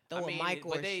goddamn throw a mic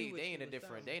or but they shoot at you in a with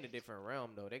different something. they in a different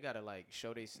realm though. They gotta like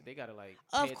show they gotta like.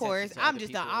 Of pay course, attention to I'm other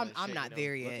just people I'm and I'm shit, not you know,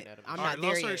 there looking yet. at 'em. I'm All not right, long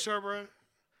there story yet. short, bro.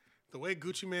 The way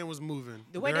Gucci Man was moving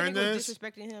The way that during nigga was this,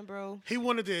 disrespecting him, bro, he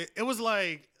wanted to. It was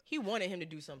like he wanted him to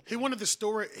do something. he wanted the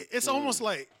story. It's almost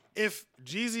like if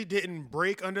Jeezy didn't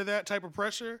break under that type of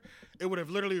pressure, it would have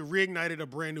literally reignited a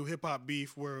brand new hip hop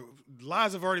beef where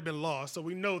lives have already been lost. So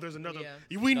we know there's another.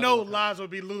 Yeah. We know lives will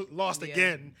be lost Yeah.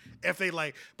 again if they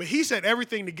like. But he said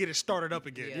everything to get it started up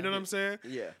again. Yeah. You know what I'm saying?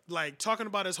 Yeah. Like talking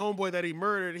about his homeboy that he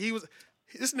murdered.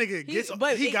 This nigga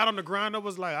but he it- got on the ground and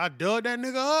was like, I dug that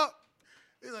nigga up.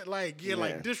 He's like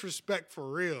Yeah. disrespect for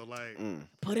real. Like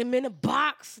Put him in a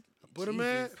box. put him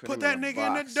in, Put put him that in a nigga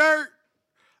in the box. dirt.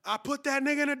 I put that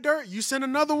nigga in the dirt. You send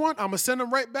another one, I'ma send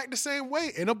him right back the same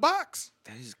way in a box.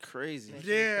 That is crazy.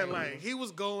 Yeah, like he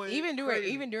was going Even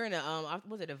crazy. during the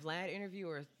was it a Vlad interview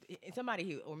or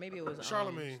somebody or maybe it was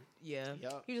Charlemagne. Yeah,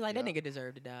 Yup. he was like that nigga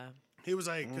deserved to die. He was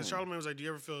like, because Charlamagne was like, "Do you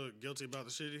ever feel guilty about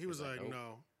the shit?" He was like,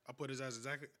 "No." I put his ass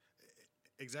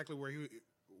exactly where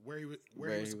he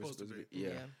was supposed to be. Yeah.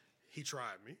 He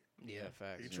tried me. Yeah,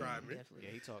 facts. He tried me. Yeah,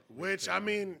 he talked. Which I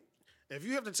mean, if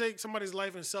you have to take somebody's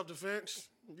life in self-defense,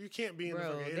 you can't be in the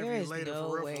fucking there interview is later no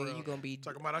for real. way For real. you gonna be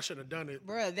Talking about I shouldn't have done it.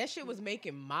 Bro, that shit was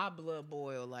making my blood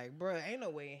boil. Like, bro, ain't no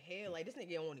way in hell. Like, this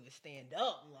nigga won't even stand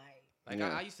up. Like,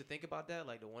 Yeah. I used to think about that,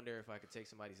 like, to wonder if I could take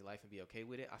somebody's life and be okay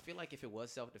with it. I feel like if it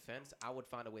was self-defense, I would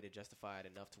find a way to justify it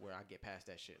enough to where I get past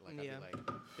that shit. Like, I'd be like,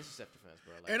 this is self-defense,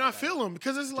 bro. Like, And I feel him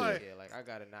because it's like, yeah, like, I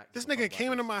gotta not. this give a nigga fuck came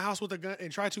about into this. my house with a gun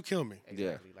and tried to kill me.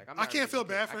 Exactly. Like, I'm I not can't feel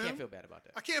really bad for I him. can't feel bad about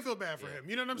that. I can't feel bad for Yeah. him.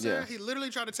 You know what I'm saying? Yeah. He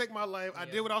literally tried to take my life. I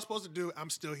did what I was supposed to do.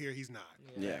 I'm still here. He's not.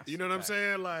 Yeah. You know what I'm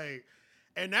saying? Like,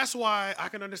 and that's why I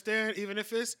can understand, even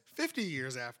if it's 50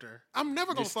 years after, I'm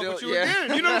never gonna fuck still- with you yeah.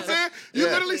 again. You know what I'm saying? You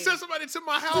Yeah. literally sent somebody to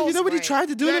my house. You know what he Right. tried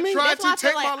to do to That me? tried That's why to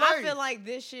take my I life. feel like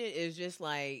this shit is just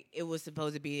like it was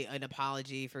supposed to be an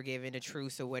apology for giving a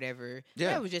truce or whatever.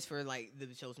 Yeah. That was just for like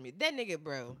the social media. That nigga,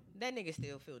 bro, that nigga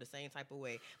still feel the same type of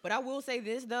way. But I will say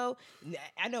this though,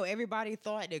 I know everybody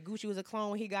thought that Gucci was a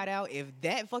clone when he got out. If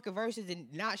that fucking verse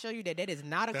did not show you that is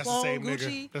not a That's the clone same nigga.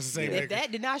 Gucci, That's the same if nigga.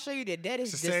 that did not show you that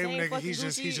is It's the the same, same nigga. fucking He's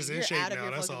Gucci, just in you're shape out of now,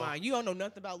 your that's fucking all. mind. You don't know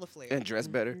nothing about LaFleur. And dress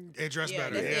better. It dressed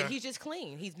better. That's Yeah. it. He's just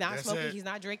clean. He's not That's smoking. it. He's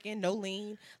not drinking. No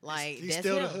lean. Like He's that's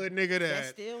still him. the hood nigga that That's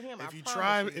still him. if I you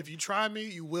promise if you try me,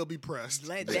 you will be pressed.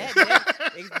 Like,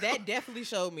 that definitely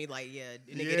showed me like nigga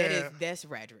Yeah. that's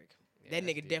Radrick. That that's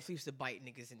nigga deep. definitely used to bite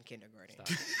niggas in kindergarten.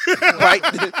 Right?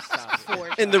 For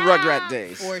In the sure. Rugrat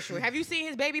days. For sure. Have you seen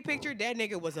his baby picture? That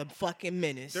nigga was a fucking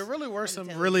menace. There really were I'm some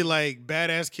telling really you. like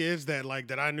badass kids that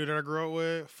I knew that I grew up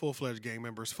with, full-fledged gang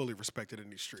members, fully respected in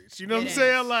these streets. You know what I'm Dead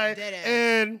saying? ass. Like, Dead ass.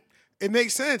 and it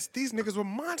makes sense. These niggas were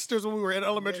monsters when we were in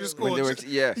elementary school. When they were, Just-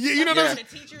 yeah. you know Yeah. what I'm The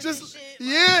teachers and just shit,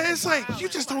 yeah, it's like you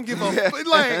just don't give a fuck.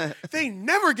 Like they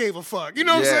never gave a fuck. You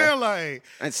know what I'm Yeah. saying? Like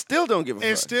And still don't give a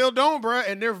and fuck. still don't, bruh.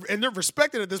 And they're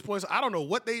respected at this point. So I don't know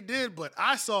what they did, but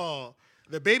I saw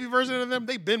the baby version of them.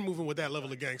 They've been moving with that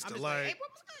level of gangster. I'm just Like, hey, bro,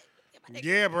 what's good? Yeah, my nigga.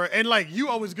 yeah, bro. And like you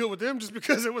always good with them just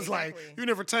because it was like Exactly. you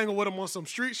never tangle with them on some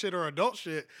street shit or adult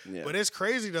shit. Yeah. But it's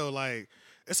crazy though. Like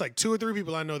it's like 2 or 3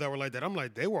 people I know that were like that. I'm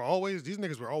like, these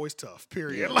niggas were always tough.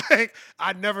 Period. Yeah. Like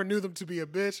I never knew them to be a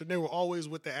bitch, and they were always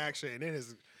with the action. And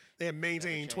they have maintained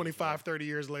changed, 25, 30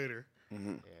 years later. Yeah,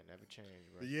 never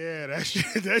changed, bro. Yeah,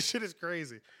 that shit is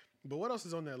crazy. But what else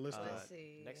is on that list? Let's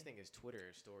see. Next thing is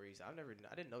Twitter stories.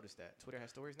 I didn't notice that. Twitter has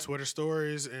stories now? Twitter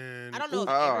stories and I don't know if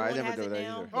Oh, I everyone never has know it that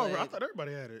now. either. Oh, but I thought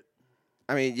everybody had it.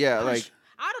 I mean, yeah, like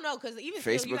I don't know because even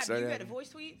still, Facebook you got started the having-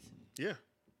 voice tweets. Yeah.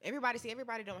 Everybody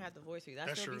don't have the voice tweets. I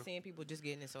That's still true. be seeing people just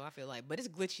getting it, so I feel like, but it's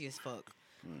glitchy as fuck.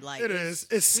 Hmm. Like It is.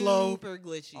 It's slow. super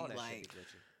glitchy. All that like shit be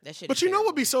glitchy. that shit. But is you know what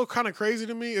terrible. be so kind of crazy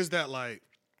to me is that like,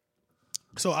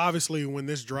 so obviously when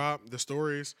this dropped, the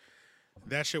stories,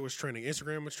 that shit was trending.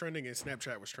 Instagram was trending and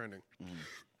Snapchat was trending.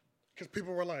 Because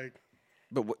people were like,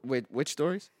 but wait, which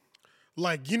stories?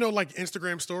 like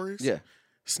Instagram stories, Yeah.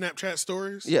 Snapchat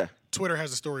stories, Yeah. Twitter has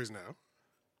the stories now.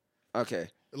 Okay.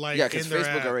 Like Yeah, because in their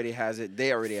Facebook app. already has it.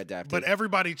 They already adapted. But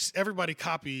everybody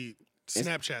copied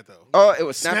Snapchat though. Oh, it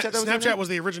was Snapchat that was on Snapchat there? was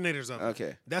the originators of it.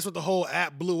 Okay. That's what the whole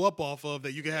app blew up off of,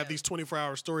 that you could have these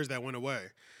 24-hour stories that went away.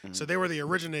 So they were the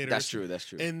originators. That's true. That's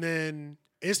true. And then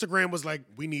Instagram was like,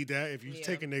 we need that if you're Yeah.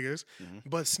 taking niggas. Mm-hmm.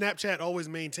 But Snapchat always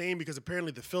maintained because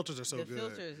apparently the filters are so the good.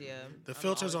 filters, yeah. The I'm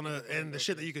filters on always the looking and for the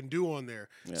shit that you can do on there.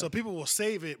 Yeah. So people will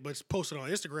save it but post it on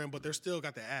Instagram, but they're still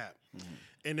got the app. Mm-hmm.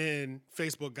 And then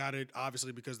Facebook got it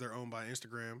obviously because they're owned by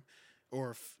Instagram,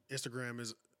 or Instagram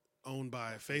is owned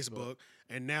by Facebook.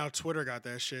 And now Twitter got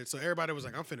that shit. So everybody was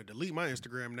like, I'm finna delete my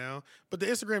Instagram now. But the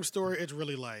Instagram story, it's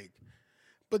really like,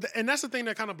 and that's the thing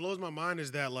that kind of blows my mind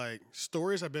is that like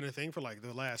stories have been a thing for like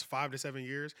the last 5 to 7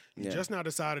 years. You Yeah. just now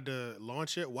decided to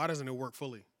launch it. Why doesn't it work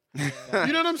fully? You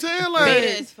know what I'm saying? Like,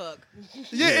 Beta as fuck.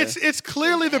 yeah, it's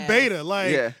clearly the Yes. beta.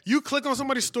 Like Yeah. you click on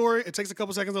somebody's story, it takes a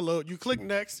couple seconds to load. You click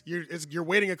next, you're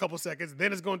waiting a couple seconds,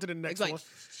 then it's going to the next like, one.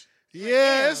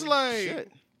 Yeah, it's damn. like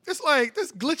Shit. it's like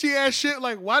this glitchy ass shit.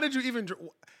 Like, why did you even?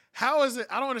 How is it?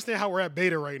 I don't understand how we're at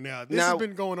beta right now. This Now- has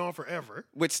been going on forever.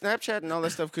 With Snapchat and all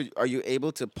that stuff, are you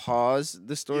able to pause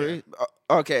the story?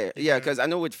 Okay, yeah, because I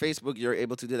know with Facebook you're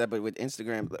able to do that, but with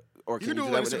Instagram, or You can do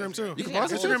it that with Instagram too. You can Yeah,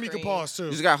 pause it. hold too? the Instagram, you can screen. pause too.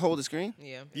 You just gotta hold the screen.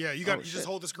 Yeah. Yeah, you Oh, just shit.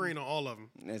 hold the screen on all of them.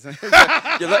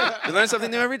 You learn something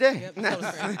new every day. Yep, hold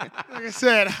the screen. Like I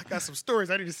said, I got some stories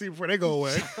I need to see before they go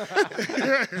away.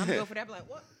 I'm going for that. Be like,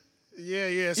 what?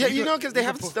 Yeah. So Yeah, you know, because they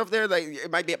have stuff there like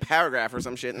it might be a paragraph or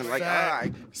some shit, and I'm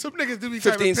like, some niggas do be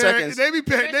 15 seconds. They be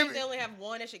Especially if they only have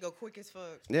one, that should go quick as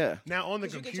fuck. yeah. now on the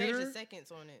 'Cause you can computer. change the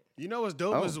seconds on it. You know what's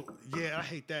dope Oh. is I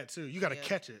hate that too. You gotta Yeah.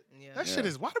 catch it. Yeah. That shit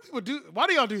is why do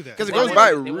y'all do that? Because it Why goes would-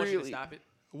 by They want you to really. stop it.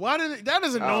 Why did it, that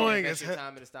is annoying as Invest your hell.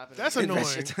 time into stopping it. That's Invest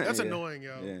annoying. your time, That's yeah. annoying,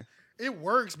 yo. Yeah. It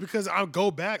works because I'll go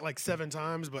back like 7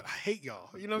 times, but I hate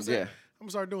y'all. You know what I'm saying? Yeah. I'm gonna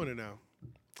start doing it now.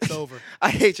 It's over. I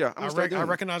hate y'all. I'm I, gonna start doing it.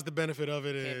 recognize the benefit of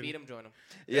it. Can't And beat them, join them.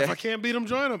 Yeah. if I can't beat them,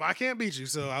 join them. I can't beat you,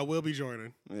 so I will be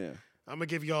joining. Yeah. I'm gonna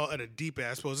give y'all at a deep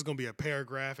ass post. It's gonna be a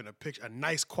paragraph and a picture, a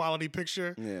nice quality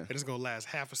picture. Yeah. And it's gonna last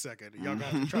half a second. Y'all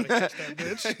gotta try to catch that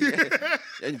bitch.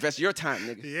 Invest your time,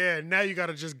 nigga. Yeah. Now you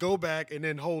gotta just go back and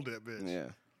then hold it, bitch.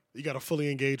 Yeah. You gotta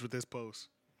fully engage with this post.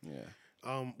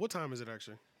 Yeah. What time is it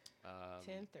actually?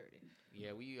 10:30.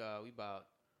 Yeah, we about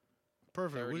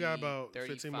Perfect. 30, We got about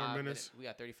 15 more 35 minutes. We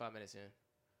got 35 minutes in.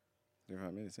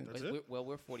 35 minutes in. That's We're- it? Well,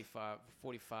 we're 45,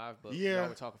 but Yeah. y'all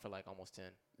were talking for like almost 10.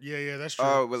 Yeah, that's true.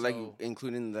 Oh, but like So-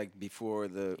 including like before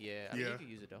the. Yeah, I mean, Yeah. you can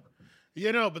use it though.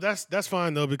 Yeah, no, but that's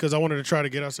fine though because I wanted to try to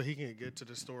get out so he can get to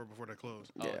the store before they close.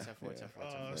 Oh, Yeah, 10-4, yeah. 10-4,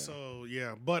 10-4. So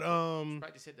yeah, but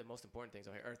Probably just hit the most important things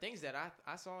on here, or things that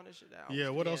I saw on this shit. That I yeah.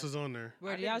 was- What else is on there?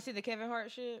 Bro, did y'all see the Kevin Hart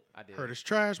shit? I did. Heard it's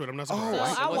trash, but I'm not Oh,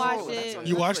 surprised. So I oh, watched that's it. on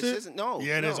You watched Netflix, it? isn't- No.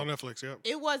 Yeah, it is no. on Netflix. Yep.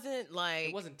 It wasn't like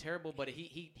It wasn't terrible, but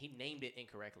he named it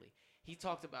incorrectly. He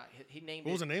talked about he named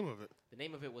What was it. the name of it? The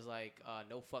name of it was like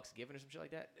no fucks given or some shit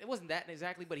like that. It wasn't that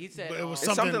exactly, but he said. But it was It's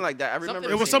something, something like that. I remember.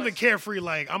 It was seeing something it. carefree,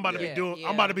 like I'm about to be Yeah, doing. yeah.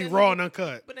 I'm about to be Then raw he- and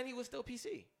uncut. But then he was still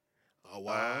PC. Oh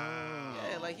wow!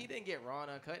 Yeah, like he didn't get raw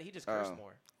and uncut. He just cursed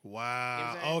more. Wow. You know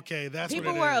what I'm saying? Okay, that's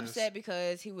people what it were is. upset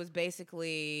because he was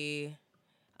basically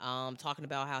talking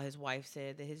about how his wife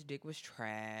said that his dick was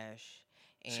trash.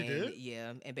 And She did?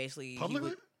 Yeah, and basically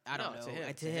Publicly? I don't No, know to him,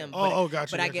 to to him. him. Oh,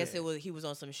 gotcha. But I gotcha. guess he was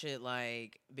on some shit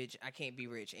like, bitch, I can't be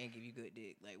rich and give you good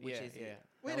dick, like which Yeah, is yeah.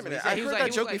 Wait a That was what he minute. said. I He was heard like- that he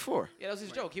was joke like- before. Yeah, that was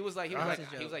his joke. He was like, That was his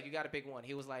joke. you got to pick one.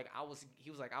 He was like, I was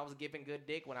giving good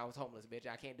dick when I was homeless, bitch.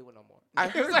 I can't do it no more. I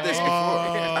heard this before.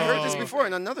 I heard this before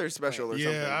in another special or Yeah,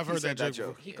 something. I've He heard said that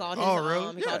joke he called Oh, his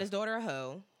really? he Yeah. called his daughter a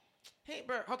hoe. Hey,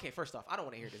 bro. Okay, first off, I don't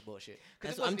want to hear this bullshit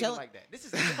because That's it what I'm wasn't even telling- like that. This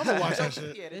is I'm gonna watch that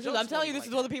shit. Yeah, the This is, jokes I'm telling you, wasn't this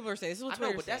is like what that. the people are saying. This is what I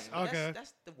know, Twitter's but saying. Okay.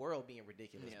 that's the world being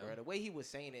ridiculous, Yeah. bro. The way he was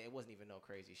saying it, it wasn't even no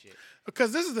crazy shit.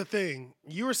 Because this is the thing.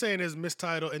 You were saying his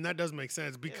mistitle, and that does make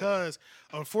sense because,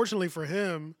 unfortunately for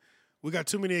him, we got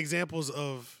too many examples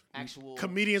of Actual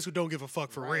comedians who don't give a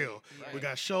fuck for Right, real. right. We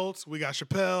got Schultz, we got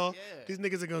Chappelle. Yeah. These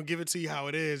niggas are gonna give it to you how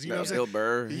it is. You know what I'm saying? Bill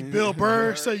Burr. Bill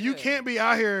Burr. So Yeah. you can't be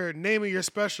out here naming your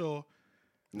special.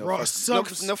 No Raw-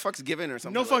 fucks, no fucks given or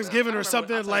something. No like fucks that. given I or don't remember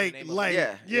something what- I'll tell you the like name of like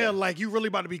it. yeah, Yeah. like you really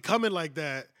about to be coming like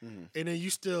that, and then you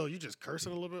just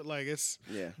cursing a little bit like it's.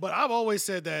 Yeah. But I've always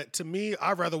said that to me,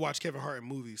 I'd rather watch Kevin Hart in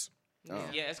movies. Oh.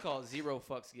 Yeah, it's called zero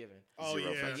fucks given. Oh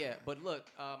Zero yeah, But yeah, but look,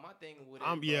 my thing with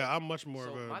it, I'm much more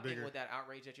so of my a thing bigger. with that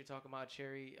outrage that you're talking about,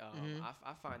 Cherry,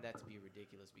 I find that to be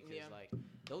ridiculous because Yeah. like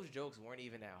those jokes weren't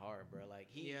even that hard, bro. Like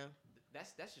Yeah.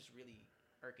 that's just really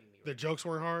irking me. The Right jokes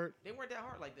weren't hard. they weren't that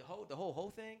hard. Like the whole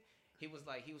thing. He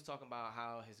was talking about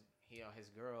how his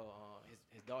girl,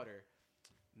 his daughter,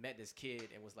 met this kid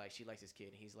and was like, she likes this kid,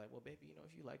 and he's like, well, baby, you know,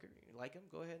 if you like her, you like him,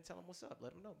 go ahead and tell him what's up,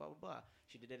 let him know, blah blah blah.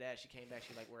 She did that. She came back.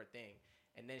 She like, we're a thing.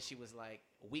 And then she was like,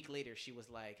 a week later, she was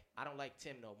like, I don't like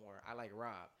Tim no more. I like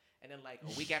Rob. And then like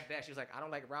a week after that, she was like, I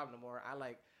don't like Rob no more. I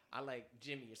like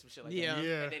Jimmy or some shit like Yeah. that.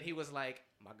 Yeah. And then he was like,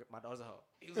 my daughter's a hoe.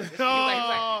 He was like, this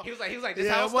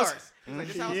Yeah, how it it was- starts. He was like,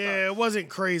 this how it Yeah, starts. it wasn't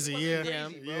crazy. It Yeah, wasn't Yeah.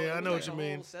 crazy, bro. Yeah, It I was know like what you a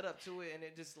mean. whole setup to it, and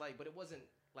it just like, but it wasn't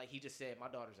like he just said my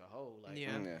daughter's a hoe. Like, Yeah. you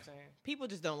know what Yeah. I'm saying? People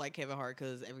just don't like Kevin Hart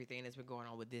because everything that's been going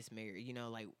on with this marriage, you know,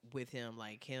 like with him,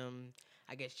 like him,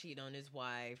 I guess cheating on his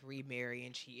wife,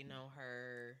 remarrying, cheating on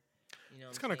her. You know,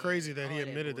 it's kind of crazy that he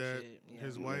admitted that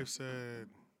his wife said.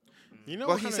 You know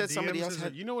Well, what he kind said of somebody DMs else is-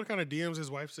 had- You know what kind of DMs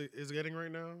his wife is getting right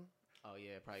now Oh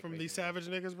yeah, probably from crazy these ones. savage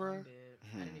niggas, bro.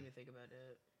 I didn't even think about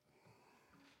that.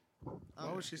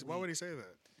 Why would he say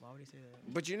that? Why would he say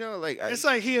that? But you know, like, It's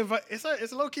like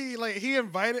it's low key like he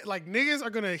invited, like niggas are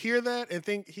gonna hear that and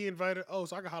think he invited. Oh,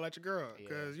 so I can holler at your girl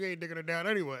because you ain't digging her down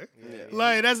anyway. Yeah.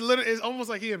 Like that's literally, it's almost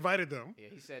like he invited them. Yeah,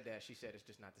 he said that. She said it's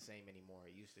just not the same anymore.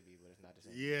 It used to be, but it's not the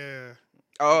same. Yeah,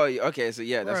 oh, okay, so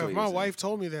yeah, that's bro. what If he my was saying. wife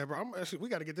told me that, bro, we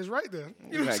got to get this right then.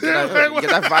 You know Yeah, what get I'm that, saying? get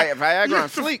that Viagra Yeah, on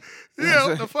fleek. Yeah,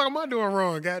 what the fuck am I doing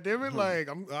wrong? God damn it! Like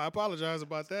I apologize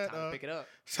about that. Time to pick it up.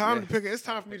 It's time Yeah. to pick it. It's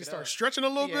time for me to Pick it start up. stretching a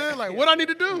little Yeah. bit. Like what I need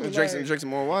to do? Drink Like, some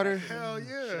more water. Hell Should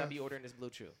yeah. I be ordering this Blue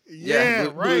Chew? Yeah,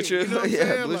 Blue right. Chew. You know what I'm Yeah,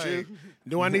 saying? Blue Like, Chew.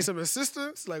 do I need some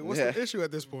assistance? Like, what's Yeah. the issue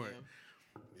at this point?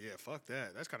 Yeah, fuck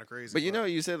that. That's kind of crazy. But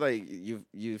you said like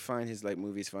you find his like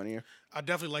movies funnier. I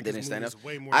definitely like than his his stand-up. movies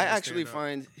way more. I than his actually stand-up.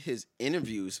 find his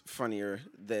interviews funnier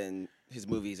than his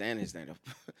movies and his stand-up.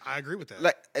 I agree with that.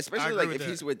 Like I especially agree like with if that.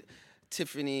 he's with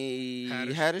Tiffany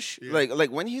Haddish? Haddish. Yeah.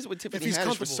 Like when he's with if Tiffany he's Haddish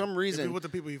comfortable, for some if reason, he's with the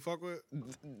people you fuck with.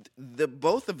 the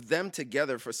both of them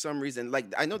together for some reason. Like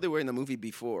I know they were in the movie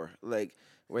before, like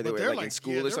where they But were they're like in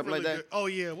school yeah, or they're something really like that. good. Oh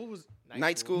yeah, what was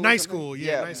Night school. or Night something? School,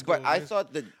 yeah, Night But School, I yeah.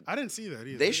 thought that I didn't see that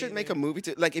either. they should make a movie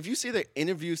to like if you see their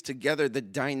interviews together, the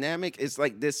dynamic is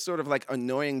like this sort of like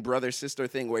annoying brother sister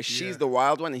thing where she's Yeah. the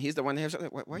wild one and he's the one that has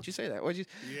why'd you say that? Why'd you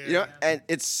Yeah. and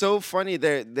it's so funny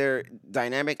their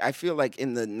dynamic. I feel like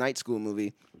in the Night School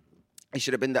movie, it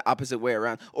should have been the opposite way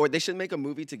around. Or they should make a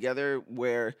movie together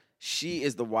where she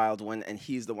is the wild one and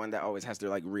he's the one that always has to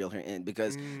like reel her in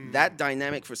because that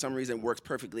dynamic for some reason works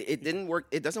perfectly. It didn't work.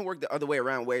 It doesn't work the other way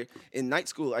around. Where in Night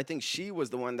School, I think she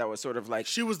was the one that was sort of like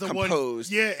She was the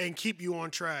composed. one, yeah, and keep you on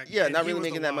track. Yeah, And not he really was the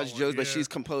making that wild much one, jokes, but yeah. she's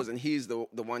composed and he's the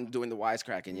one doing the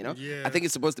wisecracking. You know, Yeah. I think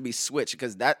it's supposed to be switched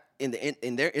because that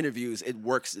in their interviews it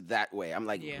works that way. I'm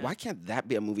like, Yeah. why can't that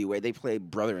be a movie where they play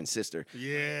brother and sister?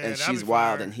 Yeah, and that'd she's be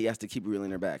wild fire. and he has to keep reeling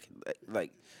her back.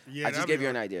 Like, Yeah, I just that'd gave be you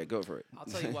an fire. idea. Go for it. I'll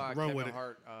tell you why Run with Kevin it.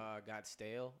 Hart got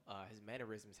stale. His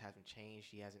mannerisms haven't changed.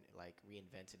 He hasn't like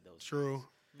reinvented those. True.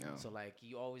 things. No. So like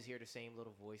you always hear the same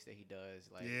little voice that he does.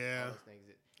 Like Yeah. all those things.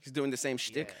 He's doing the same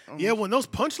shtick. Yeah. almost. Yeah, when those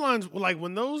punchlines, like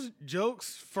when those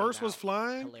jokes first Came was out.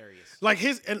 flying, Hilarious. like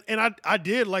his and I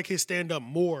did like his stand up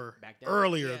more Back then.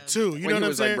 earlier Yeah. too. You When know he what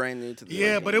was, I'm like, saying? brand new to the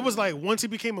yeah, like, but it was like once he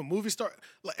became a movie star,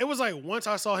 like, it was like once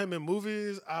I saw him in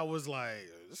movies, I was like,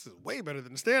 this is way better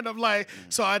than the stand up. Like,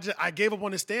 so I gave up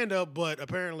on his stand up, but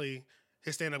apparently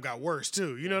his stand up got worse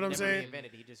too. You know what I'm Never saying?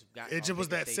 reinvented. He just got. It on just was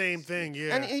bigger that same stages. thing.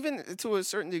 Yeah. And even to a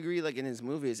certain degree, like in his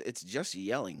movies, it's just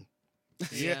yelling.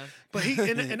 Yeah, but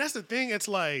and that's the thing. It's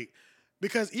like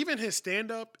because even his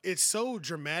stand up, it's so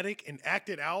dramatic and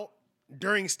acted out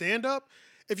during stand up.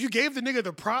 If you gave the nigga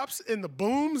the props and the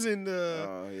booms and the,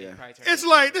 Oh yeah. Probably turned it's out-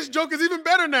 like this joke is even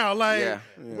better now. Like, Yeah.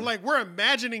 like we're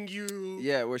imagining you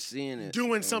Yeah, we're seeing it.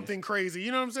 doing something crazy.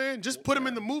 You know what I'm saying? Just put him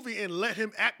in the movie and let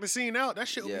him act the scene out. That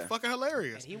shit would Yeah. be fucking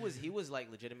hilarious. And he was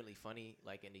like legitimately funny,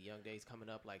 like in the young days coming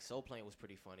up. Like Soul Plane was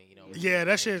pretty funny, you know. Yeah,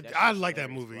 that shit- I was like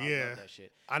that hilarious, movie, bro. I yeah. love that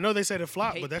shit. I know they said it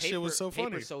flopped, Pa- but that shit was so Paper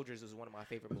funny. Soldiers was one of my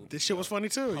favorite movies. This shit was bro. funny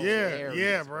too. Yeah, Hilarious,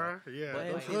 yeah, bro. bro. Yeah, But,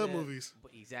 those like, hood movies.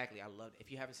 But exactly, I love it.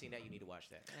 If you haven't seen that, you need to watch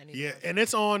that. I need to Yeah, watch and it.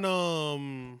 it's on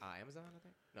Amazon, I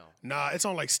think. No. Nah, it's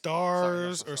on like Sorry,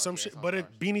 Stars that's or on some Stars, yeah, shit. it's on But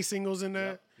Stars. Beanie Singles in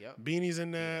that. Yep. Beanie's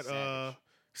in that. Savage.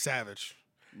 Savage.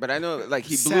 But I know, like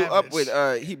he blew up Savage.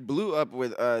 with he blew up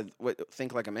with what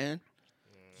Think Like a Man.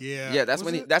 Yeah. Yeah, that's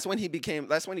Was when it? that's when he became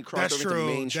that's when he crossed That's over true.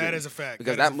 to mainstream. That is a fact.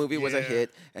 because That is that a- movie was a yeah.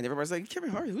 hit, and everybody's like Kevin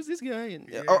Hart, who's this guy? And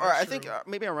Yeah, or that's I think true.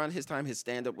 maybe around his time, his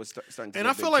stand up was starting to. And get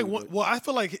I feel big like too, I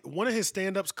feel like one of his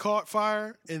stand-ups caught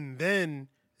fire, and then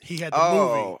he had the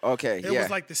Oh, movie. okay, It yeah. was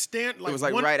like the stand. Like it was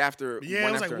like one, right after. Yeah,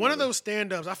 it was like after one of another. those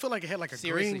stand-ups. I feel like it had like a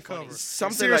Seriously green funny. cover.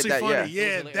 Something Seriously like that, funny. yeah.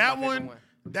 Yeah, It was that my favorite one.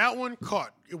 That one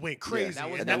caught. It went crazy.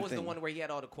 That was And that that was the thing. one where he had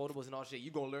all the quotables and all shit.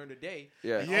 You gonna learn today.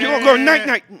 Yeah. Yeah. You gonna go night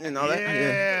night and all that.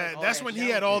 Yeah, All that's that when he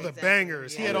shit. had all the Exactly.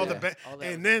 bangers. He Yeah. had all Yeah. the All that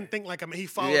and was then good. think like he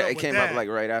followed Yeah, up it with came that. up like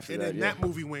right after and that. then Yeah. that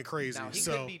movie went crazy. Now he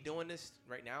so could be doing this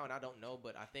right now, and I don't know,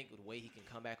 but I think the way he can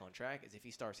come back on track is if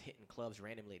he starts hitting clubs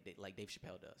randomly, like Dave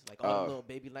Chappelle does, like all Oh. the little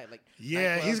baby like.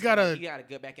 Yeah, nightclubs, he's gotta- You gotta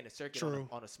get back in the circuit True.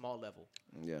 on a small level.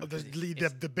 Yeah.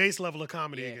 the base level of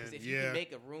comedy Yeah, again. because if you Yeah, can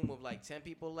make a room of like 10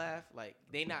 people laugh, like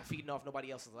they not feeding off nobody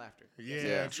else's laughter.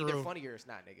 Yeah, It's either true. funny or it's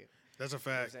not, nigga. that's a You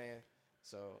know what I'm fact. saying?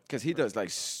 So Because he does like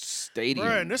stadium.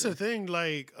 Right, and that's the thing.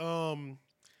 Like,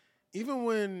 even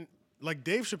when like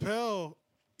Dave Chappelle,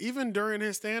 even during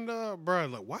his stand up, bro,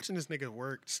 like watching this nigga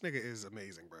work, this nigga is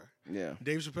amazing, bro. Yeah.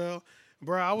 Dave Chappelle,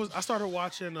 bro. I started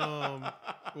watching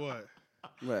what?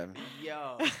 Whatever.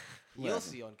 yo, you'll happened?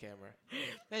 see on camera.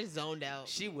 They zoned out.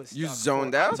 She was You stuck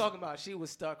zoned for, out? I'm talking about she was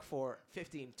stuck for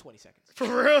 15, 20 seconds.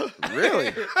 For real?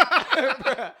 Really?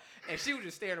 Bruh. And she was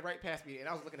just staring right past me, and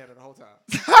I was looking at her the whole time.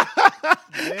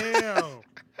 Damn.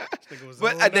 This nigga was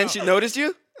But zoned then out. she noticed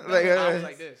you. Like, I was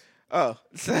like this. oh.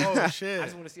 Oh I shit.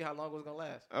 just want to see how long it was gonna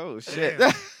last. Oh shit.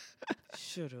 Damn.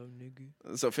 Shut up,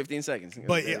 nigga. So 15 seconds.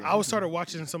 But yeah, I was started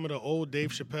watching some of the old Dave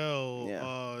Chappelle.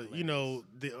 Yeah. You know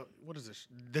the what is this?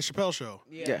 The Chappelle Show.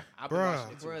 Yeah. I've been Bruh.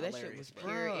 watching it too. Bro, that shit Hilarious, was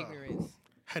bro. pure Bruh. ignorance.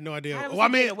 Had no idea. How was Well, I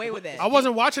he getting mean, away with that? I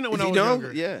wasn't watching it when I You was know?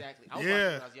 younger. Yeah. Exactly. I was Yeah.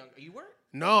 watching when I was younger. You weren't?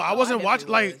 No, I wasn't I watching.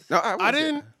 definitely Like, was. No, I I wasn't.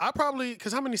 didn't. I probably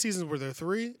because how many seasons were there?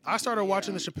 3. I started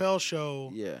watching the Chappelle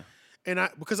Show, Yeah. and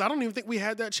because I don't even think we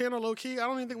had that channel low key. I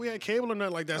don't even think we had cable or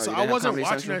nothing like that. Oh, so you I didn't have wasn't Comedy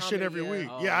watching Central? that shit Comedy, every yeah. week.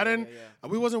 Oh, Yeah, I yeah, didn't. yeah,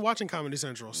 We wasn't watching Comedy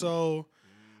Central. So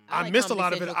I like missed a Comedy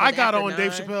lot of it. Central 'cause I got after on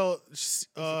Dave 9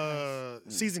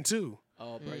 Chappelle season 2.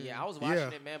 Oh, bro, yeah, I was watching Yeah.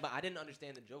 it, man, but I didn't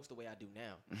understand the jokes the way I do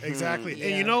now. Exactly. Yeah.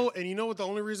 And you know what the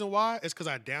only reason why? It's because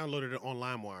I downloaded it on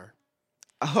LimeWire.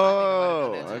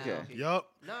 Oh, I think I might have done that okay. too.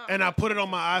 Yup. Nah, And I'm I not- put it on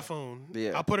my iPhone.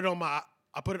 Yeah. I put it on my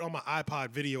iPod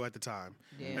video at the time.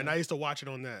 Yeah. And I used to watch it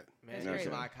on that. Man, That's there's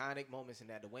some crazy. iconic moments in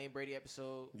that. The Wayne Brady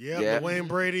episode, Yeah, Yeah. the Wayne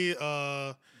Brady,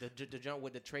 the jump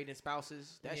with the trading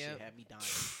spouses, that Yep. shit had me dying.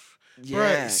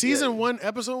 Yeah, season yeah. 1,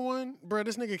 episode 1, bruh,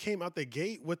 this nigga came out the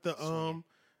gate with the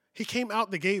he came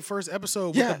out the gate first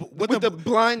episode Yeah, with the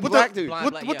blind with black the, dude. Blind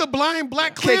with, black, with yeah. the blind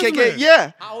black KKK, Klansman.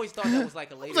 yeah. I always thought that was like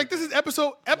a I later. was like, this is thing.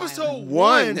 episode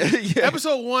One. 1. Yeah.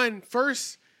 Episode 1,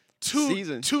 first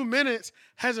Season. 2 minutes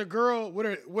has a girl with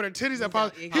her titties that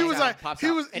pop. Pops He was out, like, pops he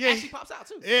out. was And yeah, actually pops out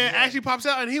too. yeah, actually pops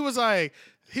out, and he was like,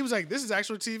 this is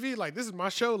actual TV. Like, this is my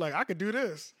show. Like, I could do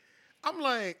this. I'm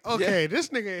like, okay, this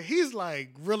nigga, he's like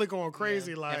really going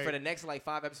crazy. Like, and for the next like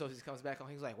 5 episodes, he comes back on.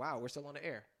 He was like, "Wow, we're still on the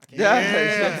air." I can't Yeah. believe it.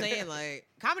 That's what Yeah. I'm saying. Like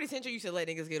Comedy Central used to let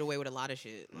niggas get away with a lot of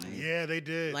shit. Like, yeah, they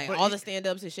did. like But all he- the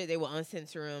stand-ups and shit, they would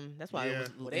uncensor them. That's why Yeah. it was.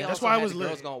 Well, they yeah. That's also why it had was the lit.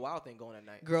 Girls Gone Wild thing going at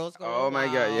night. Girls Gone Oh my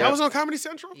God, Wild. yeah. that was on Comedy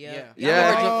Central. Yeah, Yeah. Yeah. I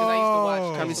used to watch Oh.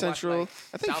 Comedy I used to watch, Central. like,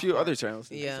 I think a South few Park. other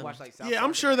channels. I used Yeah. to watch, like, South Yeah, I'm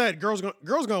Park sure at night. that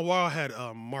Girls Gone Wild had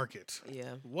a market. Yeah.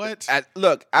 What?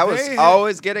 Look, I was They-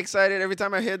 always get excited every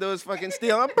time I hear those fucking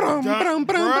steel. Brum, brum, brum,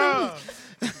 brum.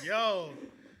 Bruh. Yo,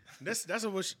 that's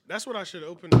what I should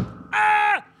open.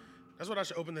 That's what I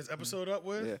should open this episode up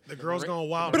with. Yeah. The Girls Gone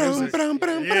Wild Brum, music. brum,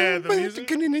 brum, Yeah, brum, the music.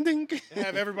 music.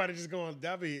 Have everybody just going.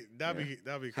 That'd be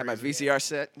crazy. Had my VCR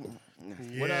set.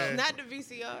 Yeah. Not the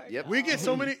VCR. Yep. We get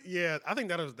so many. Yeah, I think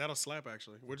that'll slap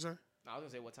actually. What'd you say? I was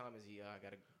gonna say, what time is he? I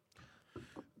gotta.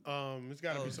 It's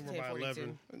got to Oh, be somewhere by 10:42.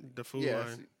 11. The food Yeah,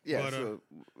 line. yeah. But, So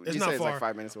it's you not say it's far. like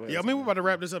 5 minutes away. Yeah, I mean we're about to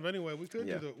wrap this up anyway. We could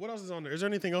Yeah. do the. What else is on there? Is there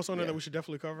anything else on there Yeah. that we should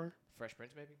definitely cover? Fresh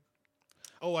Prince, maybe.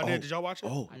 Oh, I Oh. did. Did y'all watch it?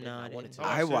 Oh, I did. No, I I wanted didn't. to.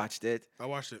 I watched it I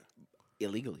watched it.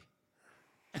 illegally.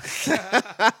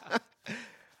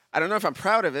 I don't know if I'm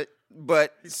proud of it,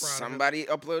 but He's proud of it. somebody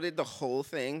uploaded the whole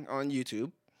thing on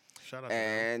YouTube, Shout out to them.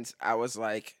 and I was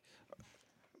like,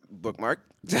 bookmark.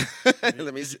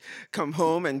 Let me come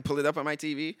home and pull it up on my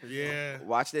TV. Yeah.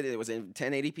 Watched it. It was in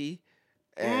 1080p,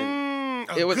 and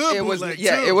A it was good it was bootleg,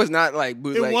 yeah. too. It was not like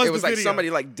bootleg. was It was the like video. somebody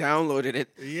like downloaded it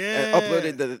Yeah. and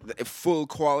uploaded the full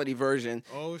quality version.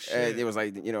 Oh shit. And it was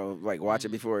like like watch it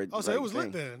before. Oh, so like, it was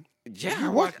lit thing. then. Yeah,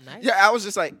 what? Nice. Yeah, I was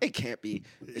just like, it can't be.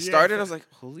 It Yeah, started. I was like,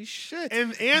 holy shit.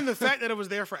 And the fact that it was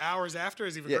there for hours after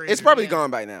is even Yeah, crazy. it's probably Yeah.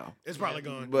 gone by now. It's probably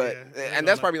gone. But yeah. and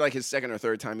that's probably like his second or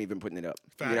third time even putting it up.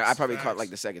 You know, I Facts, probably caught facts. like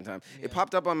the second time. Yeah. It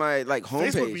popped up on my like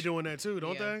Facebook be homepage. doing that too,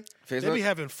 don't Yeah. they? They Facebook? be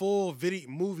having full video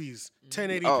movies,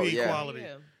 1080p Oh, yeah. quality.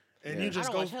 Yeah. And Yeah. you I just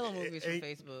I go don't watch hella movies from and-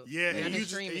 Facebook. Yeah, and and I you just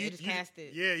just stream and it. you, It just you, cast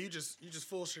it. Yeah, you just you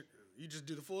just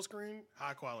do the full screen,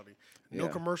 high quality. No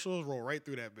Yeah. commercials, roll right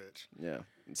through that bitch. Yeah.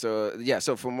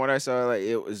 So from what I saw, like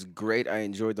it was great. I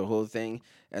enjoyed the whole thing,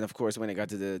 and of course when it got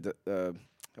to the I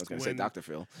was gonna say When Dr.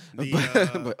 Phil, the,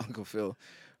 but Uncle Phil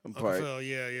Uncle part. Phil,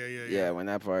 yeah. Yeah, when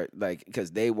that part, like,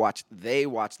 because they watched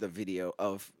the video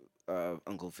of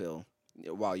Uncle Phil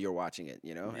while you're watching it,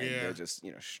 you know, and Yeah. they're just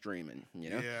streaming, you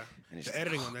know. Yeah. And it's The just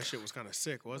editing like, on that shit was kind of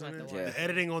sick, wasn't I'm it? about to watch it. The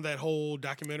editing on that whole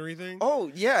documentary thing. Oh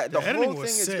yeah, the editing whole thing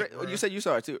was is sick, great. bro. You said you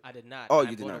saw it too. I did not. Oh, I'm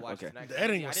you did going to not? watch it Okay. tonight. The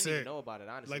editing I was didn't even sick. know about it,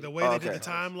 honestly. Like the way Oh, they did okay. the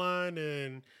timeline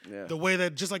and Yeah. the way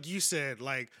that, just like you said,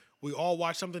 like we all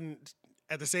watched something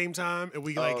at the same time and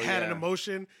we like Oh, had an yeah.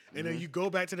 emotion, and then you go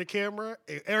back to the camera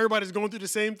and everybody's going through the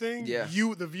same thing. Yeah.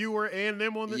 You, the viewer, and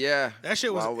them on the Yeah, that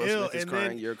shit was While Will ill. Smith is And crying,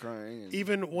 then you're crying. And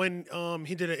even when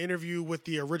he did an interview with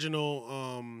the original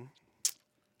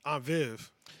Aunt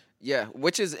Viv. yeah,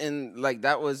 which is in like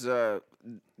that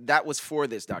was for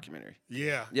this documentary.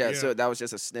 Yeah. Yeah, so that was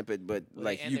just a snippet, but Well,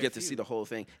 like and you their get to see feud. the whole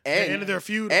thing. and And their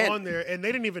feud and- on there, and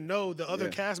they didn't even know. The other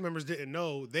Yeah. cast members didn't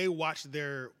know. They watched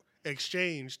their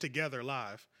exchange together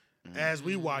live as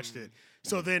we watched it.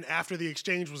 So then after the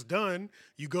exchange was done,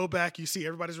 you go back, you see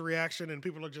everybody's reaction, and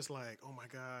people are just like, "Oh my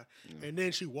god!" And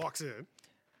then she walks in.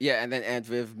 yeah, and then Aunt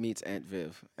Viv meets Aunt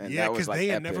Viv, and Yeah, that was 'cause like they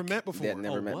had epic. never met They before. had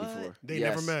never Oh, met what? before. They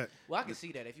Yes. never met. Well, I can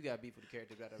see that if you got beef with the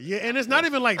character. Yeah, and it's not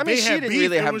even like I mean, they she had didn't beef.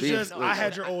 really It have was beef just, with- I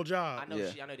had your old job. I know,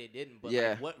 Yeah. I know they didn't, but Yeah.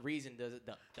 like, what reason does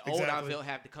the old Exactly. Aunt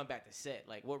have to come back to set?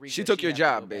 Like, what reason? She does took your have to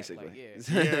job, go back? basically. Like,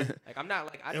 yeah. Yeah. Like, I'm not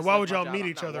like. I And just why left would my y'all job. meet I'm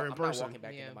each not other wa- in I'm not person? walking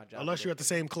back Yeah. into my job Unless to you're go at the to-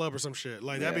 same club or some shit.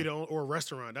 Like that'd be the or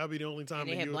restaurant. That'd be the only time. And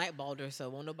they that had you- blackballed her, so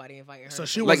won't nobody invite her. So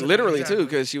she Like wasn't- literally too, exactly.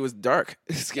 because she was dark.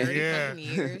 30 Scary. Yeah. fucking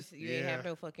years. You didn't Yeah. have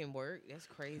no fucking work. That's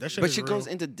crazy. That shit But is she goes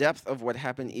real. into depth of what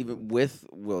happened even with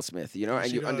Will Smith, you know, and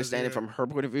She you does, understand it yeah. from her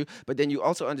point of view, but then you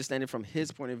also understand it from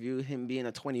his point of view, him being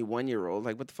a 21-year-old.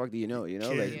 Like, what the fuck do you know? You know,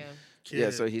 Kid. like, Yeah.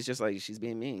 kid. So he's just like, she's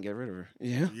being mean. Get rid of her.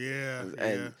 Yeah. Yeah,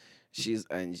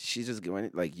 And she's just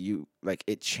going like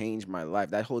it changed my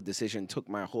life. That whole decision took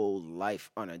my whole life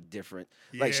on a different.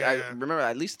 Like I remember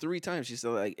at least 3 times she said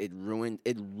like it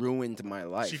ruined my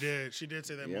life. She did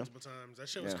say that multiple times. That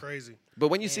shit was crazy. But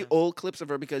when you see old clips of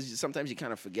her, because sometimes you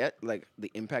kind of forget like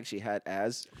the impact she had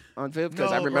as on Viv.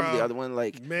 Because I remember the other one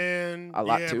like a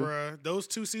lot too. Bruh. Those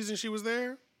 2 seasons she was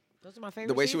there. Those are my favorite.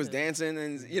 The way she was seasons. dancing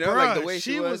and like the way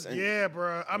she was.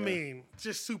 Bro. I mean,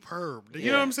 just superb.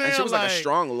 You know what I'm saying? And she was like a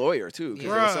strong lawyer too.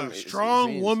 Bruh,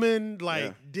 strong woman,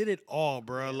 did it all,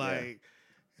 bro. Like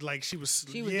she was.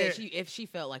 She was there. If she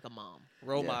felt like a mom,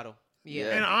 role model.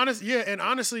 Yeah. And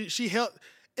honestly, she held.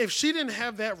 If she didn't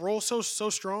have that role so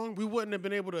strong, we wouldn't have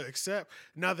been able to accept.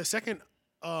 Now the second,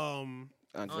 on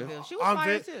Viv. She was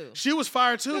fire too. She was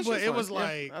fire too, Yeah, but it was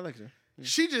like I liked her.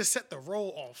 she just set the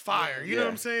role on fire. You know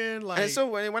what I'm saying? Like, and so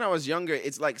when I was younger,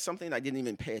 it's like something I didn't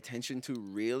even pay attention to.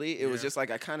 Really, it was just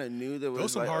like I kind of knew there was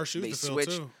those some like hard shoes they to fill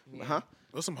switched, too. huh?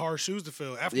 Those some hard shoes to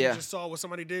fill. After you just saw what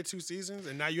somebody did 2 seasons,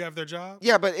 and now you have their job.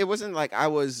 Yeah, but it wasn't like I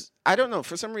don't know.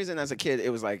 For some reason, as a kid, it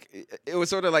was like it was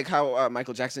sort of like how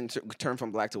Michael Jackson turned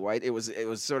from black to white. It was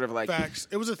sort of like facts.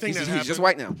 It was a thing he's just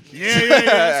white now.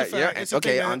 Yeah. It's a fact. It's a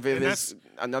okay, thing on Viv is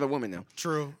another woman now.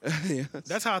 True.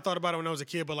 That's how I thought about it when I was a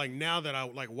kid. But like now that I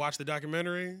like watch the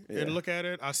documentary and look at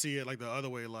it, I see it like the other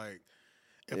way. Like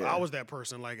if I was that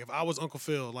person, like if I was Uncle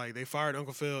Phil, like they fired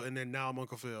Uncle Phil and then now I'm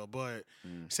Uncle Phil. But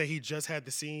say he just had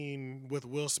the scene with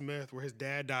Will Smith where his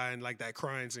dad died and like that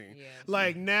crying scene. Yeah.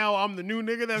 Like now I'm the new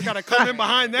nigga that's got to come in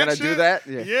behind that Gotta shit. do that?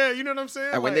 Yeah, you know what I'm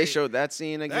saying? And when they showed that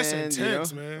scene again, that's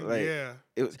intense, man. Like, yeah.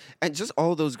 It was, and just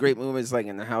all those great moments, like,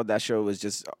 and how that show was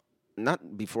just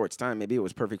not before its time. Maybe it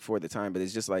was perfect for the time, but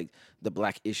it's just like the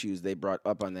black issues they brought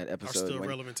up on that episode. Are still when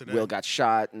relevant today. Will got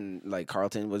shot, and like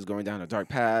Carlton was going down a dark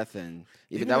path, and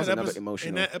even that was another emotional.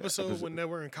 In that episode when they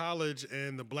were in college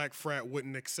and the black frat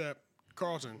wouldn't accept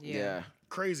Carlton. Yeah.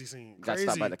 Crazy scene. Got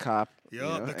stopped by the cop.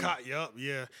 Yup,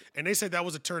 yeah. And they said that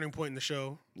was a turning point in the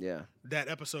show. Yeah. That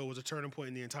episode was a turning point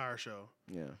in the entire show.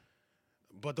 Yeah.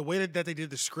 But the way that they did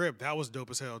the script, that was dope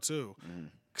as hell too. Mm.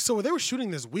 So they were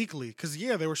shooting this weekly because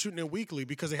they were shooting it weekly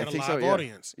because they had a live so,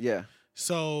 audience. Yeah.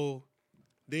 So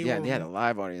they they had a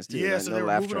live audience too. Yeah, like, so no they were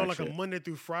laugh moving on track like shit. a Monday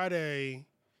through Friday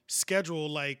schedule,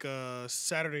 like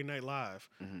Saturday Night Live.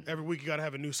 Every week you got to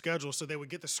have a new schedule. So they would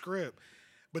get the script.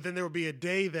 But then there would be a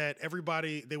day that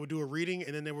they would do a reading,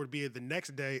 and then there would be the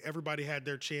next day, everybody had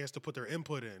their chance to put their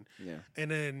input in. Yeah.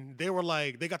 And then they were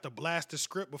like, they got to blast the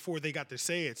script before they got to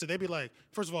say it. So they'd be like,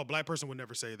 first of all, a black person would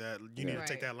never say that. You need to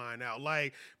take that line out.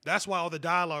 Like, that's why all the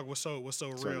dialogue was so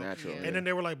real. Natural. And then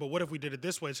they were like, but what if we did it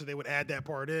this way? So they would add that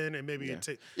part in, and maybe it'd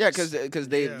take. Yeah, because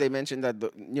they mentioned that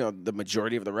the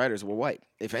majority of the writers were white.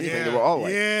 If anything, they were all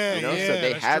white. Yeah, you know? yeah, So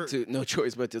they that's had true. no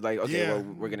choice but to like, okay, well,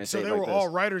 we're gonna say so it they like were this. all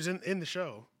writers in the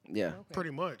show. Yeah.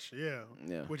 Pretty much, yeah.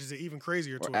 Which is an even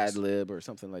crazier Or twist. ad lib or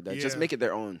something like that. Just Yeah. make it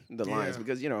their own, the lines,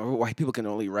 because white people can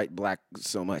only write black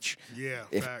so much. Yeah,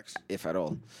 facts. If at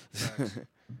all. Facts.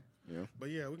 Yeah. But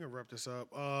yeah, we can wrap this up.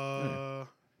 What was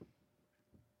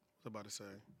I about to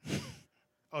say?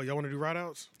 Oh, y'all want to do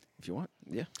write-outs? If you want,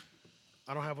 yeah.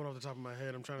 I don't have one off the top of my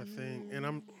head. I'm trying to think, and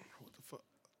what the fuck?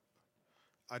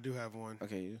 I do have one.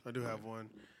 Okay. I do have one.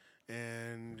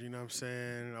 And you know what I'm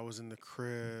saying? I was in the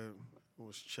crib,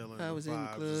 was chilling. I was in the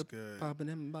vibes was club, good. popping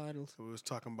them bottles. So we was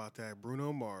talking about that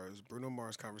Bruno Mars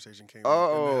conversation came up.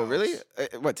 Oh, in the really?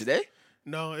 house. What, today?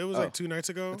 No, it was like 2 nights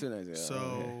ago. 2 nights ago.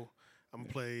 So I'm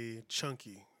gonna play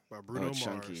Chunky by Bruno Mars.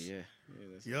 Chunky, yeah.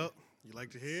 Yup. You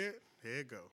like to hear it? Here it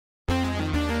go.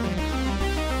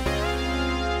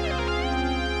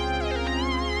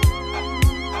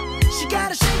 She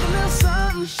gotta shake a little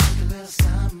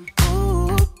something,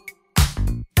 ooh.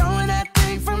 Throwing that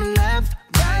thing from left,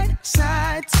 right,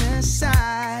 side to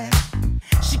side.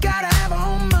 She gotta have her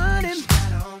own money,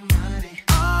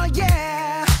 oh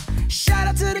yeah. Shout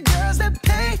out to the girls that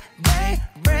pay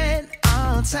rent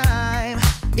on time.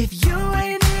 If you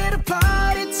ain't here to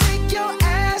party, take your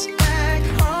ass back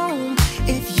home.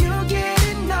 If you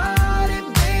getting naughty,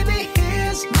 baby,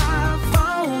 here's my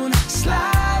phone.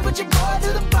 Slide with your boy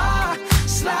to the bar,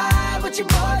 slide with your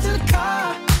boy to the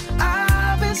car.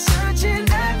 I've been searching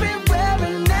everywhere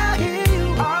and now here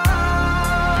you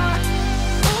are.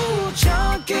 Ooh,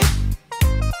 chunky,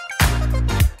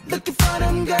 looking for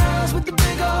them girls with the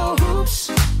big old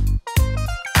hoops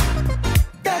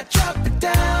that drop it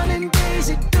down in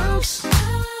Daisy Dukes.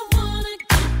 I wanna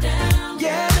get down.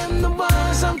 Yeah, them the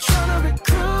ones I'm trying to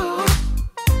recruit.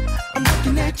 I'm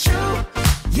looking at you,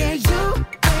 yeah, you,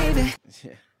 baby.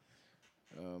 Yeah.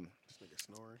 This nigga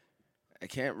snoring. I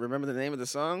can't remember the name of the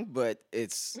song, but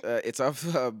it's off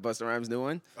Busta Rhymes' new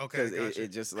one. Okay, because it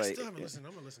just like I still haven't listened.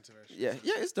 I'm gonna listen to that shit.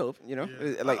 Yeah, it's dope. You know,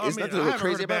 Yeah. like it's nothing to go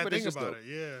crazy about, but it's just about dope.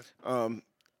 it. Yeah.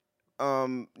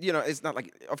 You know, it's not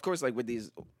like, of course, like with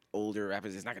these older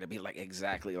rappers, it's not gonna be like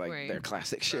exactly like Right. their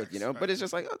classic shit, Facts, you know. But it's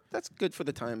just like, oh, that's good for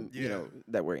the time, you Yeah. know,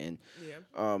 that we're in.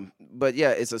 Yeah. But yeah,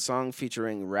 it's a song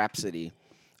featuring Rhapsody.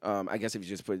 I guess if you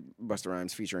just put Busta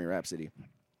Rhymes featuring Rhapsody.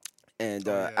 And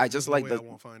Oh, yeah. I just There's like no way I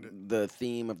won't find it. the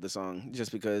theme of the song,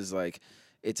 just because like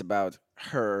it's about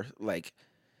her, like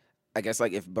I guess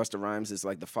like if Busta Rhymes is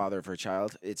like the father of her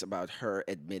child, it's about her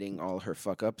admitting all her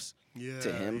fuck ups Yeah.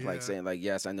 to him, like yeah. saying like,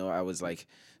 yes, I know I was like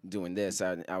doing this,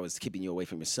 I was keeping you away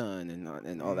from your son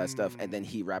and all that stuff, and then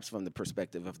he raps from the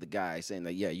perspective of the guy saying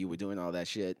like, yeah, you were doing all that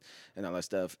shit and all that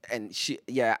stuff, and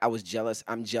I was jealous.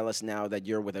 I'm jealous now that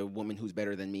you're with a woman who's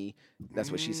better than me. That's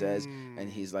what she says, and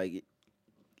he's like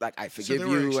I forgive they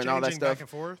were you and all that exchanging stuff. back and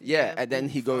forth? Yeah, and then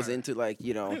he goes fire. into like,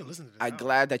 you know, didn't listen to this I'm album.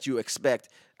 glad that you expect.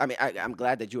 I mean, I'm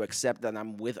glad that you accept that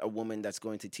I'm with a woman that's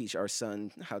going to teach our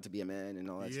son how to be a man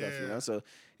and all that stuff. You Yeah. know, so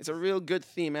it's a real good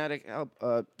thematic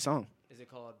song. Is it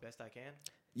called Best I Can?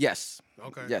 Yes.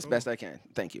 Okay, Yes, cool. best I can.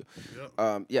 Thank you.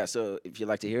 Yep. Yeah. So if you'd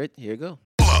like to hear it, here you go.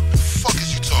 What the fuck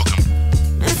is you talking?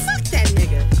 Man, fuck that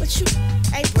nigga. What you?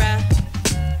 Hey, bruh.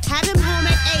 Have him home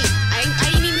at 8.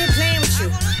 I ain't even been playing with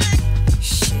you.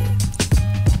 Shit.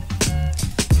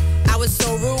 I was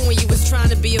so rude when you was trying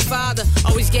to be a father.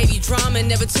 Always gave you drama and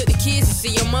never took the kids to see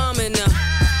your mama. And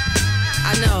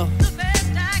I know.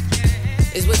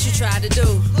 Is what you tried to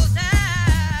do.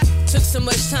 Took so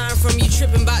much time from you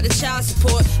tripping about the child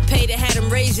support. Paid to have them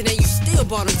raised and you still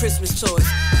bought them Christmas toys.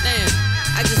 Damn,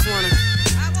 I just wanna.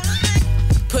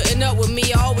 Putting up with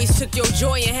me, I always took your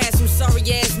joy and had some sorry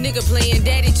ass nigga playing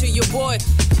daddy to your boy.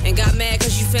 And got mad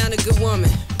cause you found a good woman.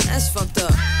 That's fucked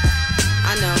up.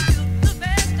 I know.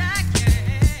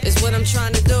 It's what I'm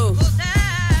trying to do.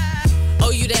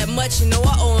 Owe you that much, you know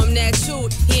I owe him that too.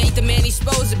 He ain't the man he's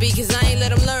supposed to be cause I ain't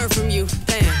let him learn from you.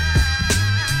 Damn.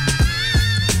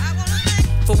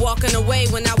 For walking away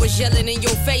when I was yelling in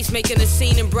your face, making a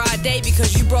scene in broad day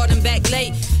because you brought him back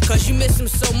late. Cause you miss him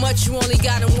so much, you only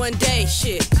got him one day.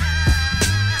 Shit.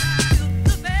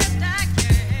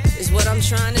 Is what I'm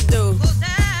trying to do.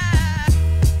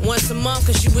 Once a month,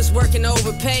 cause you was working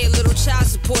overpay, a little child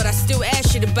support. I still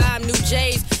ask you to buy him new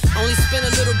J's. Only spend a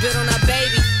little bit on our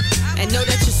baby. And know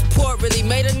that your support really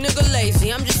made a nigga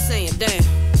lazy. I'm just saying, damn.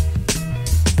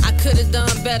 I could've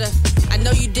done better. I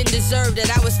know you didn't deserve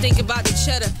that. I was thinking about the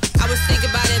cheddar. I was thinking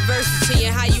about adversity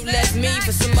and how you left me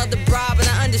for some other broad. But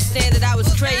I understand that I was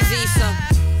crazy, so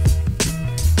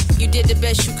you did the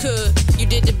best you could. You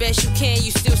did the best you can. You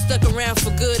still stuck around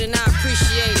for good, and I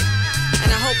appreciate it. And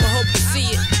I hope you see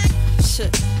it.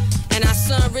 Shit. And our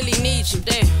son really needs you,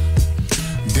 damn.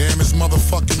 Damn, it's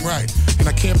motherfucking right. And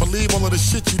I can't believe all of the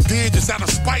shit you did just out of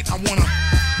spite. I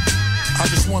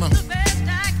just wanna.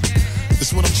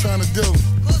 It's what I'm trying to do.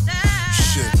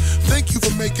 Shit. Thank you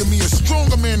for making me a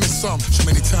stronger man than some. So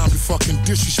many times you fucking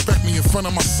disrespect me in front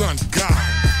of my son. God,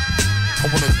 I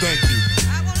wanna thank you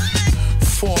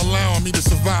for allowing me to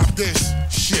survive this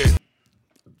shit.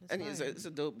 And it's a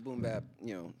dope boom bap,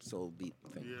 you know, soul beat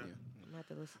thing. Yeah. I'm gonna have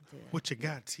to listen to it. What you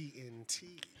got,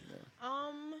 TNT? I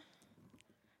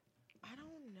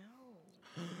don't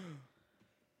know.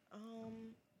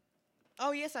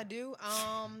 Oh yes, I do.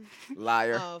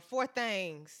 Liar. Four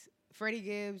Things. Freddie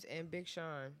Gibbs and Big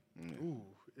Sean Ooh,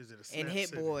 is it a snap and Hit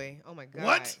city? Boy. Oh my god.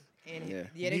 What? And Yeah.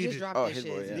 they Need just it. dropped Oh, this Hit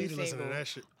shit. Boy, It's a yeah. new Need to listen to single. that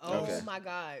shit. Oh Okay. my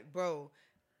god, bro.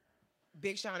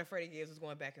 Big Sean and Freddie Gibbs was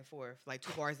going back and forth, like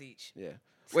 2 bars each. Yeah.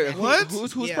 Wait, What?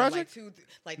 Whose Yeah, project?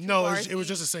 Like two No, bars it was each.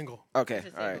 just a single. Okay, It's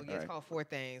a all right, single. Yeah, all it's right. called Four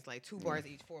Things, like 2 bars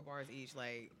each, 4 bars each.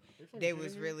 Like they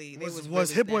was really. They Was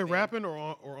really Hit Boy snapping. rapping or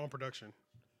on production?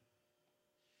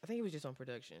 I think he was just on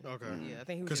production. Okay. Yeah, I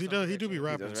think he was. Because just he on do be production.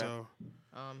 rapping. does rap. So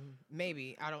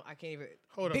Maybe I can't even.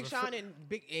 Hold Big up, Sean and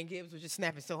Gibbs was just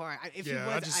snapping so hard. If yeah,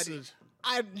 he I was, just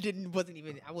I wasn't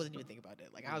even thinking about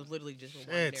that. Like I was literally just rewinding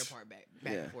their Shit. part back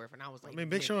Yeah. and forth, and I was like, I mean,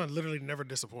 Big nigga, Sean literally never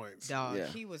disappoints. dog, Yeah.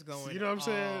 he was going. You know what I'm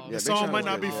saying? off. Yeah, The Big song Sean might was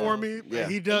not be good. for me, Yeah. but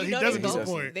he And does. you He know doesn't they both-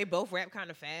 disappoint. They both rap kind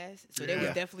of fast, so they was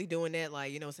Yeah. definitely doing that,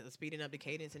 like speeding up the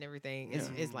cadence and everything.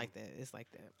 It's like that. It's like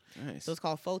that. Nice. So it's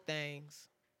called Four Things.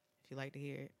 If you like to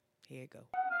hear it, here it go.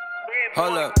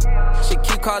 Hold up, she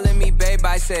keep calling me babe,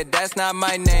 I said that's not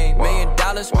my name. $1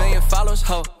 million, million followers,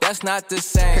 ho, that's not the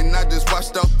same. And I just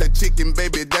washed off that chicken,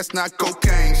 baby, that's not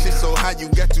cocaine. Shit so high, you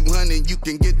got 200, you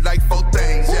can get like 4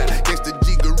 things. Yeah, gangsta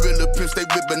G, gorilla pimp, stay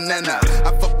whipping banana.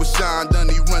 I fuck with Sean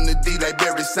Dunny, run the D like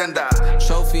Barry Sanders.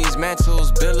 Trophies,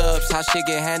 mantles, bill-ups, how shit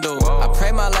get handled. I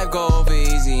pray my life go over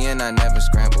easy and I never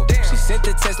scramble. She sent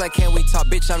the text like, can we talk?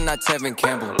 Bitch, I'm not Tevin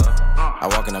Campbell. I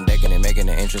walk and I'm decking and making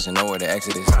an interest and know where the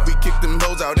exit is. We kick them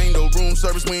hoes out, ain't no room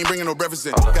service, we ain't bringing no breakfast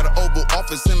in. Got an Oval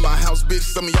Office in my house, bitch,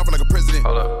 some of y'all feel like a president.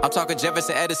 I'm talking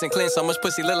Jefferson, Edison, Clinton, so much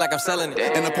pussy look like I'm selling it.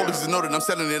 And the police know that I'm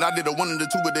selling it. I did a 1 and a 2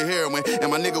 with the heroin.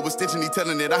 And my nigga was stitching, he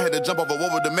telling it. I had to jump off a wall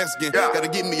with the Mexican. Gotta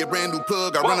get me a brand new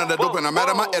plug. I run out of dope and I'm out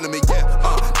of my element.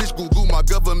 Bitch, Google my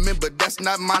government, but that's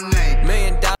not my name. $1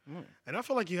 million. And I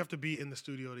feel like you have to be in the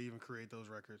studio to even create those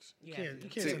records. You can't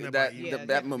See, send that that by email.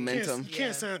 that momentum. You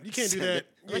can't do that.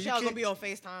 Unless you y'all can't- gonna be on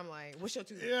FaceTime, like, what's your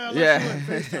Tuesday? Yeah, Yeah.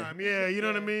 FaceTime. Yeah, you know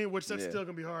what I mean? Which that's still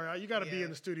gonna be hard. You gotta be in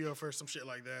the studio for some shit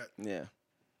like that. Yeah.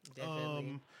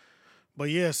 Definitely. But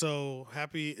yeah, so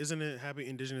isn't it Happy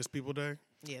Indigenous People Day?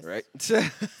 Yes. Right.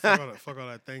 Fuck all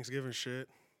that Thanksgiving shit.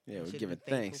 Yeah, we're Should've giving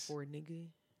been thankful thanks. for it, nigga.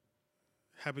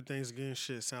 Happy Thanksgiving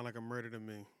shit sound like a murder to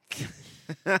me.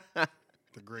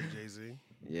 The great Jay-Z.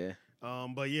 Yeah.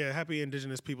 But yeah, Happy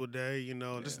Indigenous People Day. You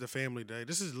know, this is the family day.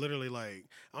 This is literally like,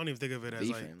 I don't even think of it as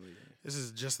The like, family day. this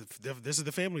is just this is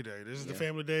the family day. This is the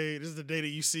family day. This is the day that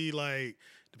you see like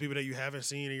the people that you haven't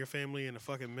seen in your family in a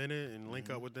fucking minute and link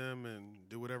up with them and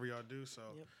do whatever y'all do. So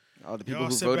All the Y'all people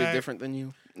who sit voted back. different than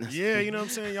you. yeah, you know what I'm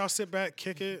saying? Y'all sit back,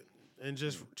 kick it, and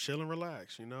just chill and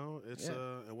relax, you know? It's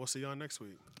and we'll see y'all next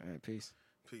week. All right, peace.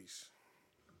 Peace.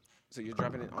 So you're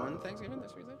dropping it on Thanksgiving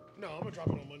this week? No, I'm gonna drop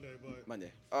it on Monday, but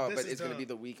Monday. Oh, This but is it's gonna the- be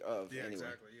the week of yeah, anyway.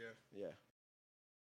 exactly, yeah. Yeah.